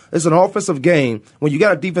anymore. It's an offensive game. When you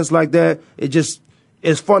got a defense like that,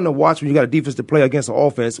 it's fun to watch when you got a defense to play against an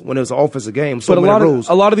offense when it's an offensive game. So but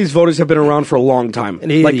a lot of these voters have been around for a long time.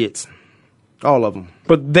 And idiots. All of them.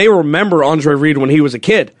 But they remember Andre Reed when he was a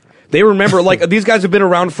kid. They remember, these guys have been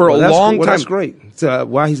around for a long time. That's great.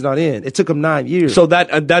 Why he's not in. It took him 9 years. So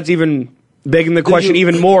that's even begging the question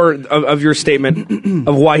even more of your statement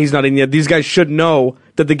of why he's not in yet. These guys should know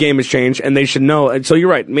that the game has changed, and they should know. And so you're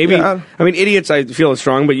right. Maybe, I mean, idiots, I feel is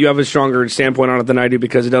strong, but you have a stronger standpoint on it than I do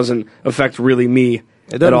because it doesn't affect really me.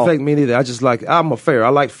 It doesn't affect me neither. I'm a fair. I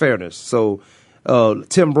like fairness. So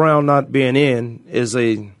Tim Brown not being in is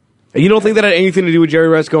a... You don't think that had anything to do with Jerry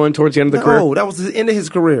Rice going towards the end of the career? No, that was the end of his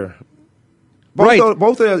career.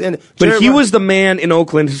 Both of them. But he was the man in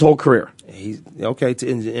Oakland his whole career.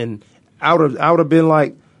 And I would have been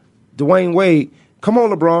like Dwayne Wade, come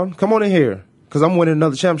on, LeBron, come on in here, because I'm winning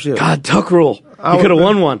another championship. God, Tuck rule. He could have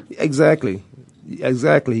won one. Exactly. He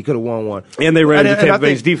could have won one. And they ran into Tampa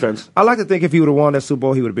Bay's defense. I like to think if he would have won that Super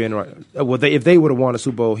Bowl, he would have been right. Well, if they would have won the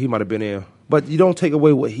Super Bowl, he might have been in. But you don't take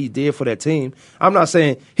away what he did for that team. I'm not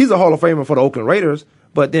saying he's a Hall of Famer for the Oakland Raiders,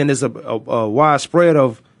 but then there's a widespread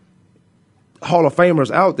of Hall of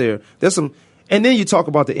Famers out there. There's some, and then you talk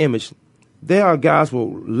about the image. There are guys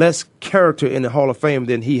with less character in the Hall of Fame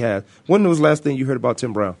than he has. When was the last thing you heard about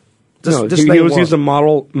Tim Brown? He was a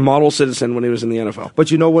model citizen when he was in the NFL.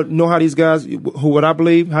 But you know what? Know how these guys?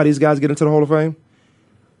 How these guys get into the Hall of Fame?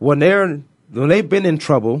 When they've been in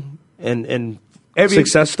trouble and every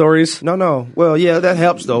success stories. No. Well, yeah, that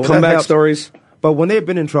helps though. Comeback stories. But when they've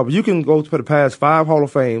been in trouble, you can go to the past 5 Hall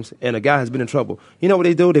of Fames, and a guy has been in trouble. You know what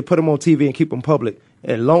they do? They put them on TV and keep them public.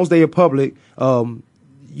 And as long as they are public,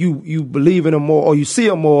 you believe in them more, or you see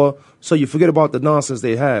them more, so you forget about the nonsense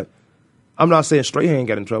they had. I'm not saying Strahan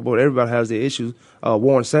got in trouble. Everybody has their issues.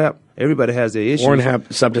 Warren Sapp, everybody has their issues. Warren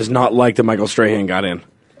Sapp does not like that Michael Strahan got in.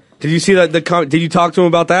 Did you see that? Did you talk to him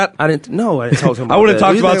about that? I didn't talk to him about that. I would have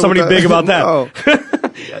talked about somebody big about that.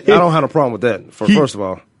 I don't have a problem with that, first of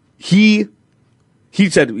all. He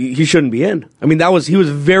said he shouldn't be in. I mean, he was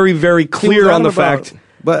very, very clear on the fact.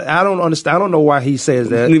 But I don't understand. I don't know why he says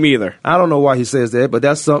that. Me either. I don't know why he says that, but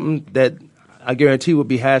that's something that I guarantee will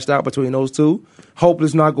be hashed out between those two.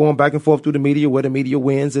 Hopeless not going back and forth through the media where the media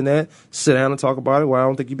wins and that. Sit down and talk about it. Well, I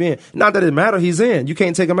don't think you've been. Not that it matters. He's in. You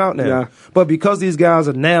can't take him out now. Yeah. But because these guys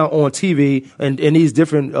are now on TV and in these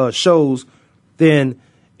different shows, then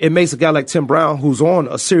it makes a guy like Tim Brown, who's on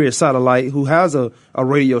a Sirius satellite, who has a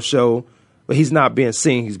radio show, but he's not being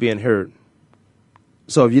seen. He's being heard.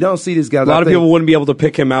 So if you don't see these guys, a lot of people wouldn't be able to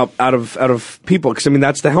pick him out of people because I mean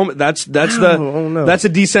that's the helmet. That's a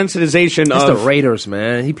desensitization. It's the Raiders,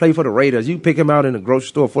 man. He played for the Raiders. You pick him out in a grocery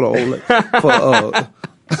store full of old.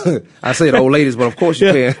 I say the old ladies, but of course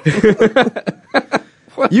you can.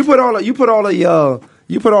 You put all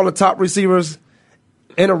the top receivers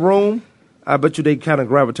in a room. I bet you they kind of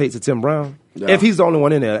gravitate to Tim Brown if he's the only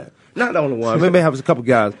one in there. Not the only one. Maybe have a couple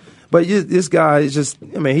guys, but this guy is just.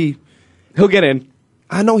 I mean he'll get in.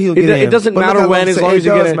 I know he'll get in. It doesn't matter when, as long as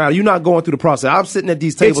you get in. It does matter. You're not going through the process. I'm sitting at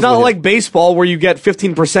these tables. It's not like baseball where you get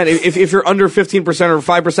 15%. If you're under 15% or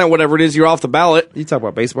 5%, whatever it is, you're off the ballot. You talk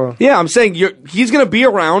about baseball? Yeah, I'm saying he's going to be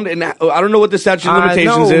around, and I don't know what the statute of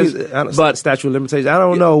limitations is. But statute of limitations. I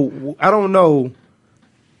don't know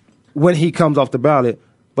when he comes off the ballot.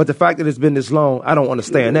 But the fact that it's been this long, I don't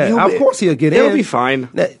understand that. Of course he'll get in. He'll be fine.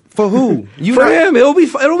 For who? For him, it'll be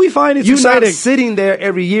fine. It's exciting. You're not sitting there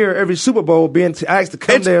every year, every Super Bowl, being asked to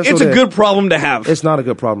come there. It's a good problem to have. It's not a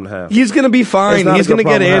good problem to have. He's going to be fine. He's going to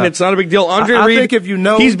get in. It's not a big deal. Andre Reed. I think if you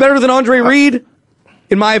know, he's better than Andre Reed,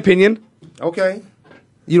 in my opinion. Okay,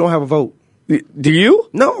 you don't have a vote. Do you?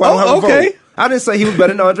 No, I don't have a vote. I didn't say he was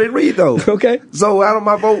better than Andre Reed, though. Okay. So out of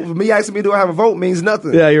my vote, me asking me do I have a vote means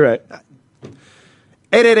nothing. Yeah, you're right.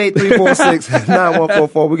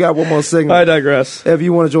 888-346-9144. We got one more segment. I digress. If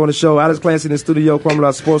you want to join the show, Alex Clancy in the studio,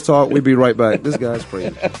 Kwamie Sports Talk. We'll be right back. This guy's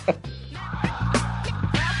crazy.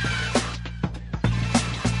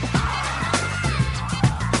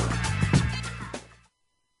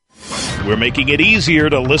 We're making it easier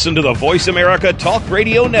to listen to the Voice America Talk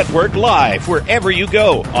Radio Network live wherever you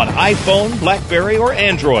go on iPhone, BlackBerry, or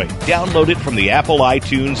Android. Download it from the Apple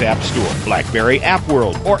iTunes App Store, BlackBerry App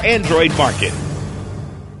World, or Android Market.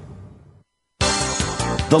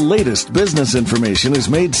 The latest business information is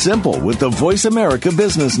made simple with the Voice America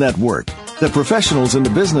Business Network. The professionals in the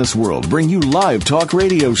business world bring you live talk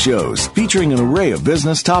radio shows featuring an array of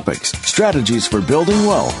business topics, strategies for building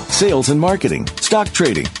wealth, sales and marketing, stock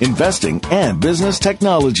trading, investing, and business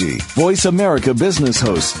technology. Voice America Business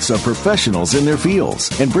hosts are professionals in their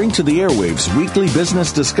fields and bring to the airwaves weekly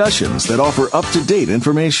business discussions that offer up-to-date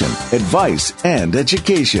information, advice, and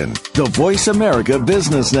education. The Voice America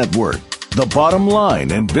Business Network. The bottom line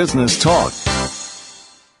in business talk.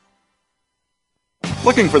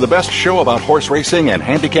 Looking for the best show about horse racing and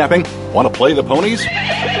handicapping? Want to play the ponies?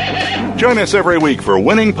 Join us every week for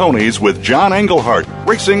Winning Ponies with John Englehart,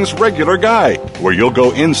 racing's regular guy, where you'll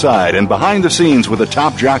go inside and behind the scenes with the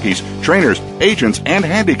top jockeys, trainers, agents, and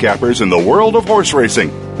handicappers in the world of horse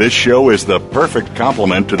racing. This show is the perfect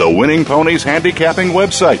complement to the Winning Ponies handicapping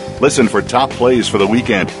website. Listen for top plays for the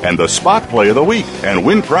weekend and the spot play of the week, and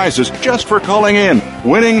win prizes just for calling in.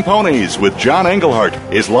 Winning Ponies with John Englehart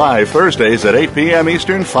is live Thursdays at 8 p.m.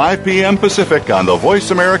 Eastern, 5 p.m. Pacific on the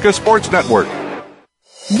Voice America Sports Network.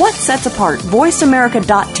 What sets apart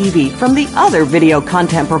VoiceAmerica.tv from the other video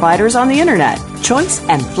content providers on the Internet? Choice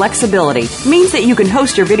and flexibility means that you can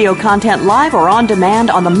host your video content live or on demand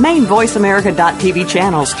on the main VoiceAmerica.tv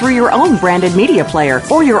channels through your own branded media player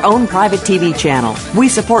or your own private TV channel. We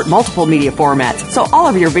support multiple media formats, so all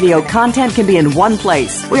of your video content can be in one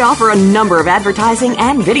place. We offer a number of advertising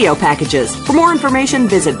and video packages. For more information,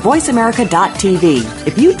 visit VoiceAmerica.tv.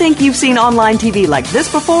 If you think you've seen online TV like this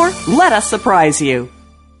before, let us surprise you.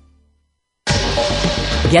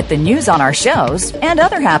 Get the news on our shows and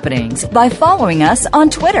other happenings by following us on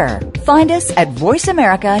Twitter. Find us at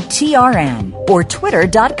VoiceAmericaTRN or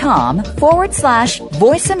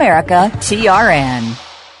twitter.com/VoiceAmericaTRN.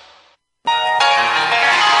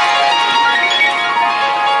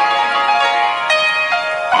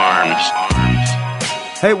 Arms.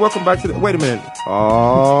 Hey, welcome back to the... Wait a minute.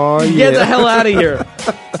 Oh, yeah. Get the hell out of here.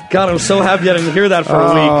 God, I'm so happy I didn't hear that for a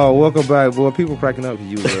week. Oh, welcome back. Boy, people cracking up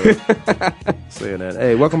because you were saying that.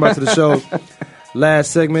 Hey, welcome back to the show.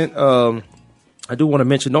 Last segment. I do want to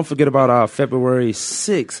mention, don't forget about our February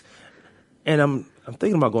 6th. And I'm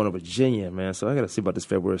thinking about going to Virginia, man. So I got to see about this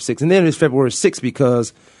February 6th. And then it's February 6th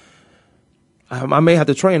because I may have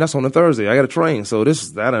to train. That's on a Thursday. I got to train. So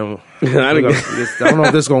this, I don't know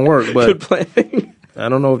if this is going to work. But good planning. I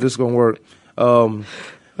don't know if this is going to work.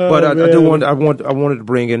 But I wanted to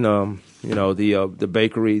bring in, the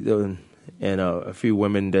bakery and a few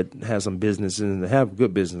women that have some businesses and have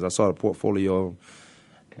good business. I saw the portfolio.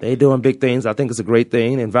 They doing big things. I think it's a great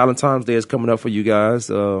thing. And Valentine's Day is coming up for you guys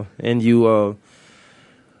and you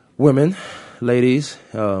women, ladies.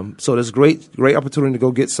 So there's great opportunity to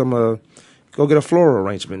go get a floral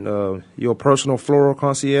arrangement. Your personal floral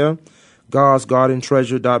concierge,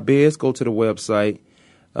 godsgardentreasure.biz. Go to the website.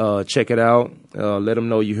 Check it out. Let them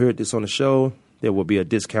know you heard this on the show. There will be a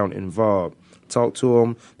discount involved. Talk to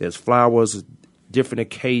them. There's flowers, different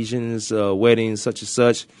occasions, weddings, such and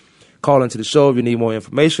such. Call into the show if you need more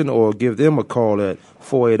information or give them a call at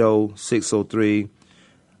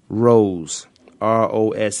 480-603-ROSE,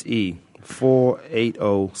 R-O-S-E,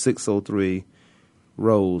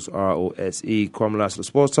 480-603-ROSE, R-O-S-E. Kwamie Lassiters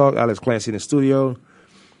Sports Talk, Alex Clancy in the studio.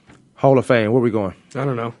 Hall of Fame, where we going? I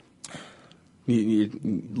don't know. You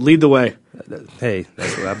lead the way. Hey,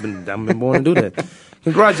 that's what I've been wanting to do that.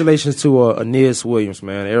 Congratulations to Aeneas Williams,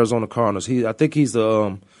 man, Arizona Cardinals. I think he's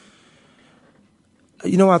the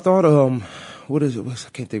I thought what is it? I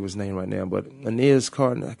can't think of his name right now, but Aeneas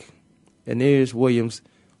Williams,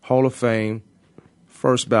 Hall of Fame,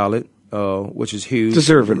 first ballot, which is huge.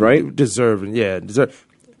 Deserving, right? Deserving, yeah.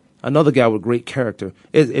 Another guy with great character.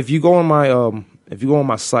 If you go on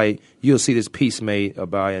my site, you'll see this piece made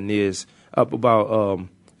by Aeneas. It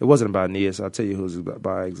wasn't about Aeneas. I'll tell you who it was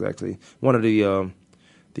by exactly. One of the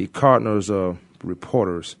Cardinals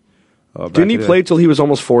reporters. Didn't he play till he was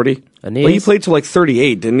almost 40? Aeneas? Well, he played till like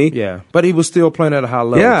 38, didn't he? Yeah, but he was still playing at a high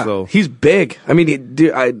level. Yeah, so. He's big. I mean,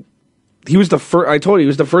 he was the first. I told you, he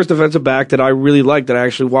was the first defensive back that I really liked. That I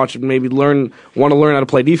actually watched and maybe want to learn how to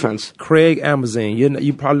play defense. Craig Amazine.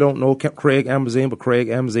 You probably don't know Craig Amazine, but Craig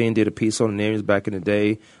Amazine did a piece on the names back in the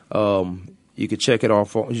day. You could check it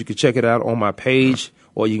out. You could check it out on my page,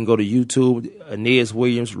 or you can go to YouTube. Aeneas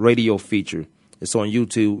Williams radio feature. It's on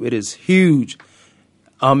YouTube. It is huge.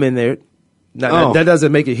 I'm in there. Now, that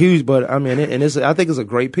doesn't make it huge, but I'm in it, and I think it's a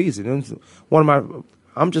great piece. And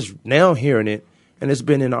I'm just now hearing it, and it's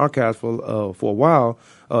been in the archives for a while.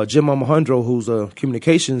 Jim Alejandro, who's a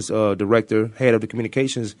communications director, head of the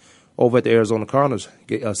communications over at the Arizona Cardinals,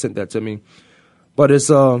 sent that to me. But it's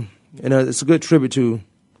a good tribute to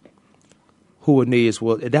who Aeneas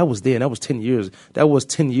was. That was then. That was 10 years. That was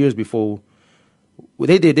 10 years before.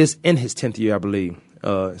 They did this in his 10th year, I believe.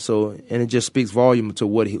 And it just speaks volume to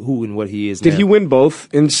what he is. Did he win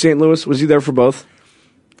both in St. Louis? Was he there for both?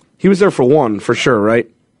 He was there for one, for sure, right?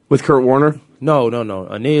 With Kurt Warner? No.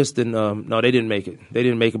 Aeneas didn't. No, they didn't make it.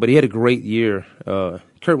 But he had a great year.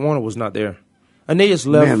 Kurt Warner was not there. Aeneas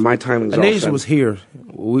left. Man, my timing's off. Aeneas was here.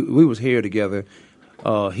 We was here together.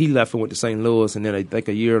 He left and went to St. Louis, and then I think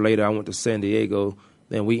a year later I went to San Diego.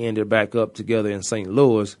 Then we ended back up together in St.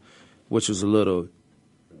 Louis, which was a little.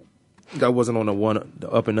 That wasn't on the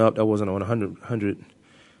up and up. That wasn't on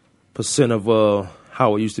 100% of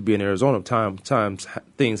how it used to be in Arizona.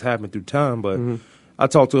 Things happen through time, but I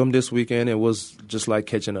talked to him this weekend. It was just like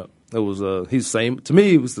catching up. It was he's the same to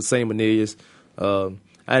me. It was the same Cornelius. I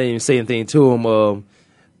didn't even say anything to him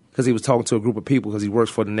because he was talking to a group of people because he works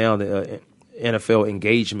for the NFL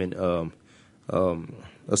Engagement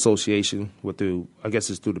Association I guess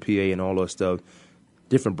it's through the PA and all that stuff,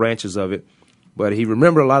 different branches of it. But he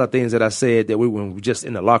remembered a lot of things that I said that when we were just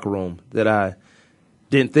in the locker room that I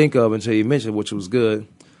didn't think of until he mentioned, which was good.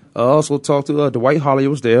 I also talked to Dwight Holly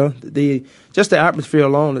was there. Just the atmosphere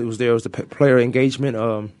alone it was there. It was the player engagement.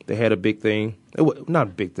 They had a big thing. Not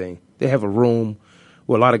a big thing. They have a room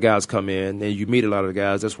where a lot of guys come in, and you meet a lot of the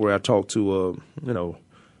guys. That's where I talked to,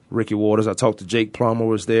 Ricky Waters. I talked to Jake Plummer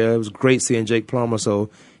was there. It was great seeing Jake Plummer. So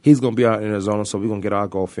he's going to be out in Arizona, so we're going to get our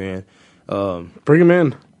golf in. Bring him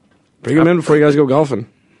in. Bring him in before you guys go golfing.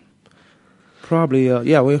 Probably, I'll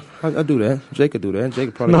do that. Jake could do that. Jake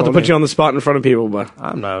could probably not to put you on the spot in front of people, but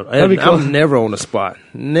I'm not. I'm never on the spot.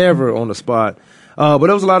 Never on the spot. But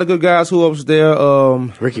there was a lot of good guys who was there.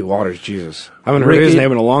 Ricky Waters, Jesus. I haven't heard his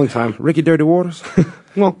name in a long time. Ricky Dirty Waters?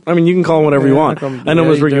 Well, I mean, you can call him whatever you want. I know it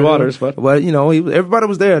was Ricky Waters, but everybody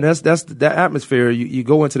was there, and that's that atmosphere. You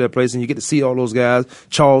go into that place and you get to see all those guys.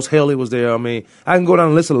 Charles Haley was there. I mean, I can go down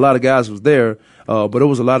and list a lot of guys who was there, but there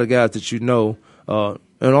was a lot of guys that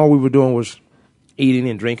and all we were doing was eating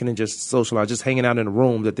and drinking and just socializing, just hanging out in the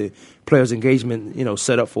room that the players' engagement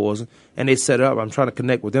set up for us, and they set up. I'm trying to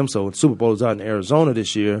connect with them. So the Super Bowl is out in Arizona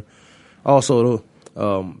this year. Also,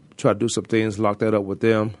 try to do some things, lock that up with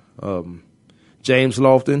them. James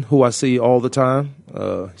Lofton, who I see all the time,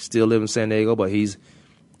 still live in San Diego, but he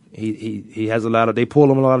has a lot of. They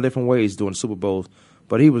pull him a lot of different ways during Super Bowls.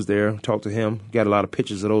 But he was there. Talked to him. Got a lot of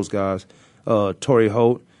pictures of those guys. Torrey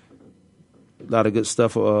Holt, a lot of good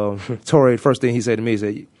stuff. Torrey, first thing he said to me, he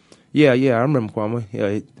said, "Yeah, I remember Kwamie.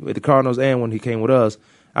 Yeah, with the Cardinals and when he came with us,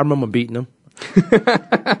 I remember beating him."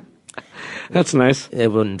 That's nice. It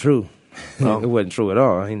wasn't true. Oh. It wasn't true at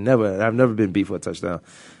all. I've never been beat for a touchdown.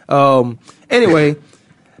 Anyway,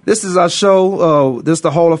 this is our show. This is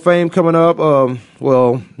the Hall of Fame coming up.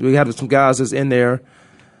 We have some guys that's in there.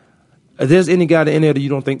 If there's any guy in there that you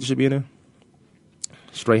don't think should be in there?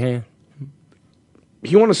 Straight hand.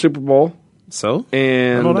 He won a Super Bowl. So?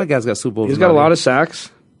 And I know that guy's got Super Bowls. He's got a lot of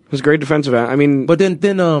sacks. He's a great defensive end. I mean, but then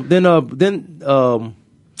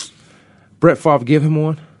Brett Favre give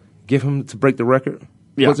him to break the record.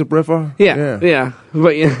 Yeah. Was it Brett Favre? Yeah.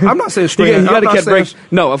 But I'm not saying straight hand.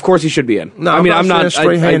 No, of course he should be in. No, I'm not.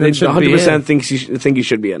 Straight hand. 100% think he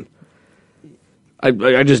should be in.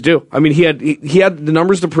 I just do. I mean, he had the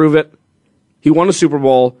numbers to prove it. He won a Super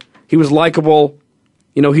Bowl. He was likable.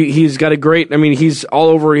 He's got a great. I mean, he's all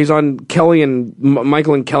over. He's on Kelly and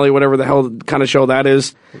Michael and Kelly, whatever the hell kind of show that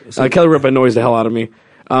is. Kelly Ripa annoys the hell out of me.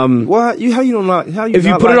 What? How you don't like? If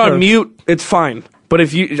you put it on mute, it's fine. But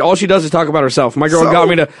all she does is talk about herself. My girl got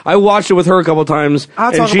me to. I watched it with her a couple times,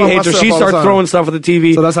 and she hates her. She starts throwing stuff at the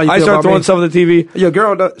TV. So that's how you feel I start about throwing me? stuff at the TV. Your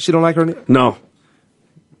girl, she don't like her. No.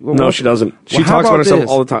 Well, no, she doesn't. She talks about herself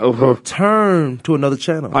all the time. Turn to another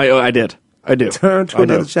channel. I do. Turn to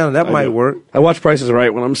another channel. That might work. I watch Price is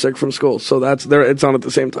Right when I'm sick from school, so that's there. It's on at the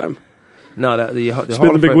same time. No,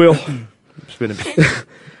 spin the big wheel. Spin the big.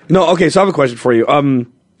 No, okay. So I have a question for you.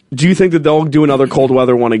 Do you think that they'll do another cold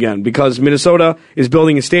weather one again? Because Minnesota is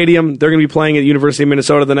building a stadium. They're going to be playing at the University of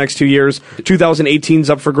Minnesota the next 2 years. 2018's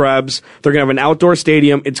up for grabs. They're going to have an outdoor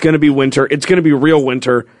stadium. It's going to be winter. It's going to be real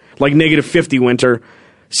winter, like -50 winter.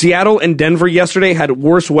 Seattle and Denver yesterday had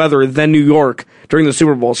worse weather than New York during the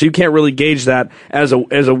Super Bowl, so you can't really gauge that as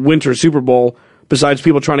a winter Super Bowl. Besides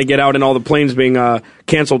people trying to get out and all the planes being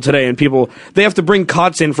canceled today, and they have to bring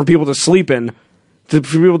cots in for people to sleep in. For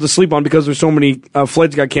people to sleep on because there's so many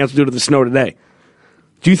flights got canceled due to the snow today.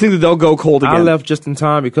 Do you think that they'll go cold again? I left just in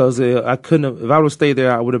time because I couldn't have. If I would have stayed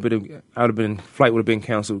there, flight would have been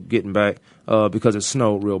canceled getting back because it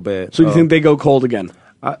snowed real bad. So you think they go cold again?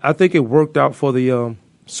 I think it worked out for the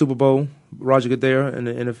Super Bowl. Roger Goodell and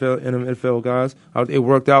the NFL guys. It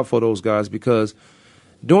worked out for those guys because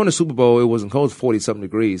during the Super Bowl, it wasn't cold, 40-something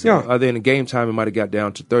degrees. Yeah. Other than the game time, it might have got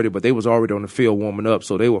down to 30, but they was already on the field warming up,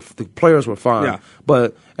 so the players were fine. Yeah.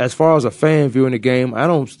 But as far as a fan viewing the game, I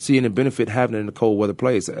don't see any benefit having it in a cold weather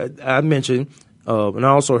place. I mentioned, and I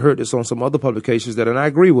also heard this on some other publications and I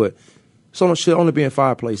agree with, so it should only be in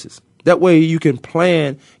 5 places. That way you can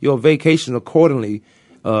plan your vacation accordingly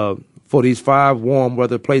for these 5 warm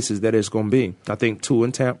weather places that it's going to be. I think 2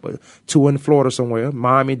 in Tampa, 2 in Florida somewhere,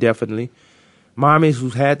 Miami definitely. Miami's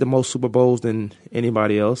who's had the most Super Bowls than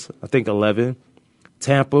anybody else. I think 11.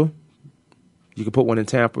 Tampa, you can put one in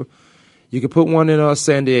Tampa. You could put one in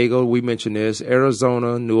San Diego. We mentioned this.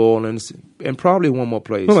 Arizona, New Orleans, and probably one more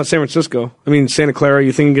place. What about San Francisco? I mean, Santa Clara.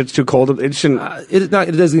 You think it gets too cold? It shouldn't. It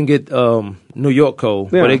doesn't get New York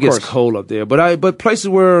cold, but it gets cold up there. But places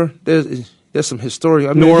where there's some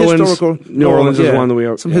historical. New Orleans is one that we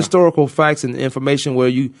are. Some historical facts and information where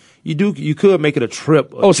you could make it a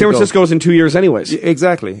trip. Oh, San Francisco's in 2 years, anyways.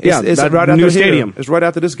 Exactly. Yeah, it's that right after new stadium. It's right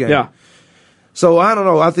after this game. Yeah. So I don't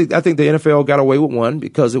know. I think the NFL got away with one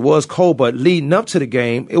because it was cold, but leading up to the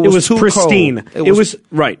game, it was too pristine. Cold. It was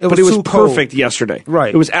right, but it was perfect yesterday.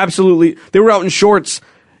 Right. It was absolutely. They were out in shorts,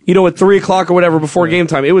 at 3:00 or whatever before game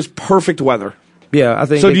time. It was perfect weather. Yeah, I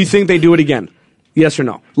think. So do you think they do it again? Yes or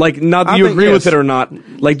no? Like, not that you agree with it or not.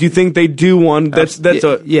 Like, do you think they do one that's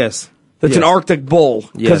yes. That's an Arctic Bowl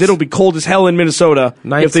because it'll be cold as hell in Minnesota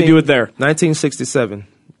if they do it there. 1967,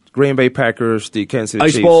 Green Bay Packers, the Kansas City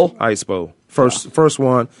Ice Chiefs. Bowl. Ice Bowl. First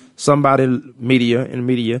one. Somebody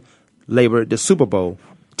media labored the Super Bowl.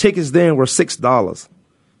 Tickets then were $6.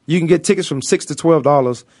 You can get tickets from $6 to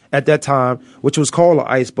 $12 at that time, which was called an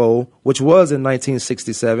Ice Bowl, which was in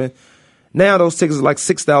 1967. Now those tickets are like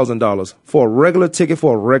 $6,000 for a regular ticket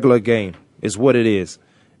for a regular game is what it is.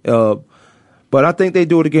 But I think they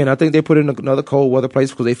do it again. I think they put it in another cold weather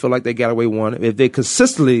place because they feel like they got away one. If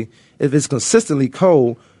it's consistently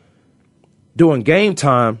cold during game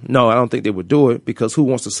time, no, I don't think they would do it because who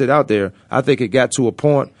wants to sit out there? I think it got to a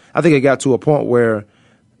point. Where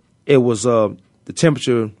it was the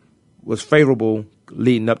temperature was favorable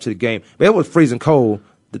leading up to the game. But it was freezing cold.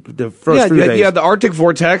 The first 3 days. Yeah, the Arctic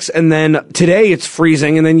vortex, and then today it's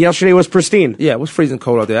freezing, and then yesterday was pristine. Yeah, it was freezing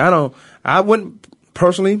cold out there. I wouldn't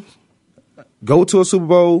personally go to a Super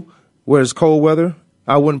Bowl where it's cold weather.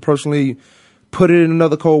 I wouldn't personally put it in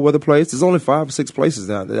another cold weather place. There's only 5 or 6 places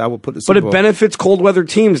now that I would put the Super Bowl. But it benefits cold weather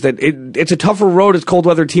teams. That it's a tougher road as cold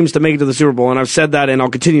weather teams to make it to the Super Bowl, and I've said that, and I'll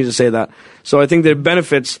continue to say that. So I think that it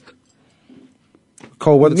benefits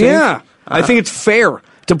cold weather teams. Yeah, I think it's fair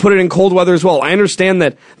to put it in cold weather as well. I understand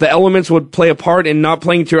that the elements would play a part in not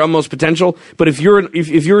playing to your utmost potential, but if you're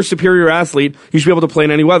a superior athlete, you should be able to play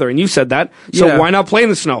in any weather, and you said that. So why not play in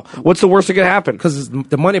the snow? What's the worst that could happen? Because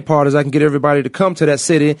the money part is I can get everybody to come to that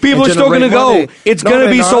city. People are still going to go. It's going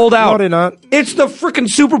to be sold out. No, they're not. It's the freaking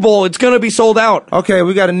Super Bowl. It's going to be sold out. Okay,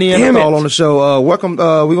 we got a Neanderthal on the show. Welcome.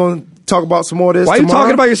 We're going to talk about some more of this. Why are you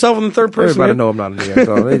talking about yourself in the third person? Everybody know I'm not a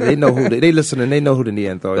Neanderthal. they know who they listen and they know who the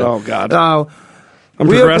Neanderthal is. Oh God.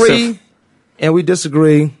 We agree and we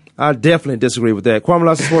disagree. I definitely disagree with that. Kwamie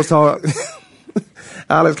Lassiters Sports Talk.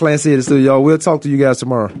 Alex Clancy in the studio. We'll talk to you guys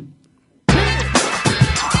tomorrow.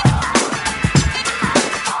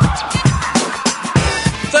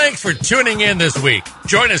 Thanks for tuning in this week.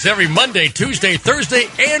 Join us every Monday, Tuesday, Thursday,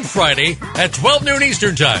 and Friday at 12 noon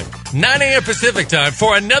Eastern Time, 9 a.m. Pacific Time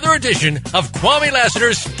for another edition of Kwamie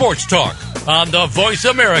Lassiter's Sports Talk on the Voice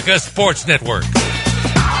America Sports Network.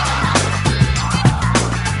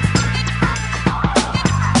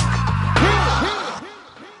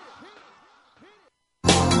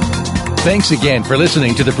 Thanks again for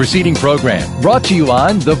listening to the preceding program brought to you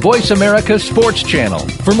on the Voice America Sports Channel.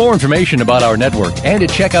 For more information about our network and to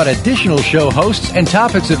check out additional show hosts and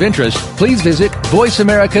topics of interest, please visit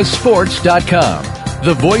voiceamericasports.com.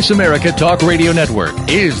 The Voice America Talk Radio Network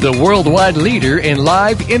is the worldwide leader in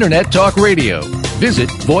live Internet talk radio. Visit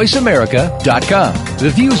voiceamerica.com.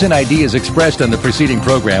 The views and ideas expressed on the preceding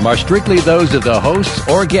program are strictly those of the hosts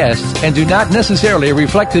or guests and do not necessarily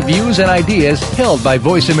reflect the views and ideas held by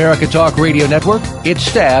Voice America Talk Radio Network, its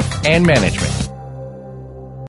staff, and management.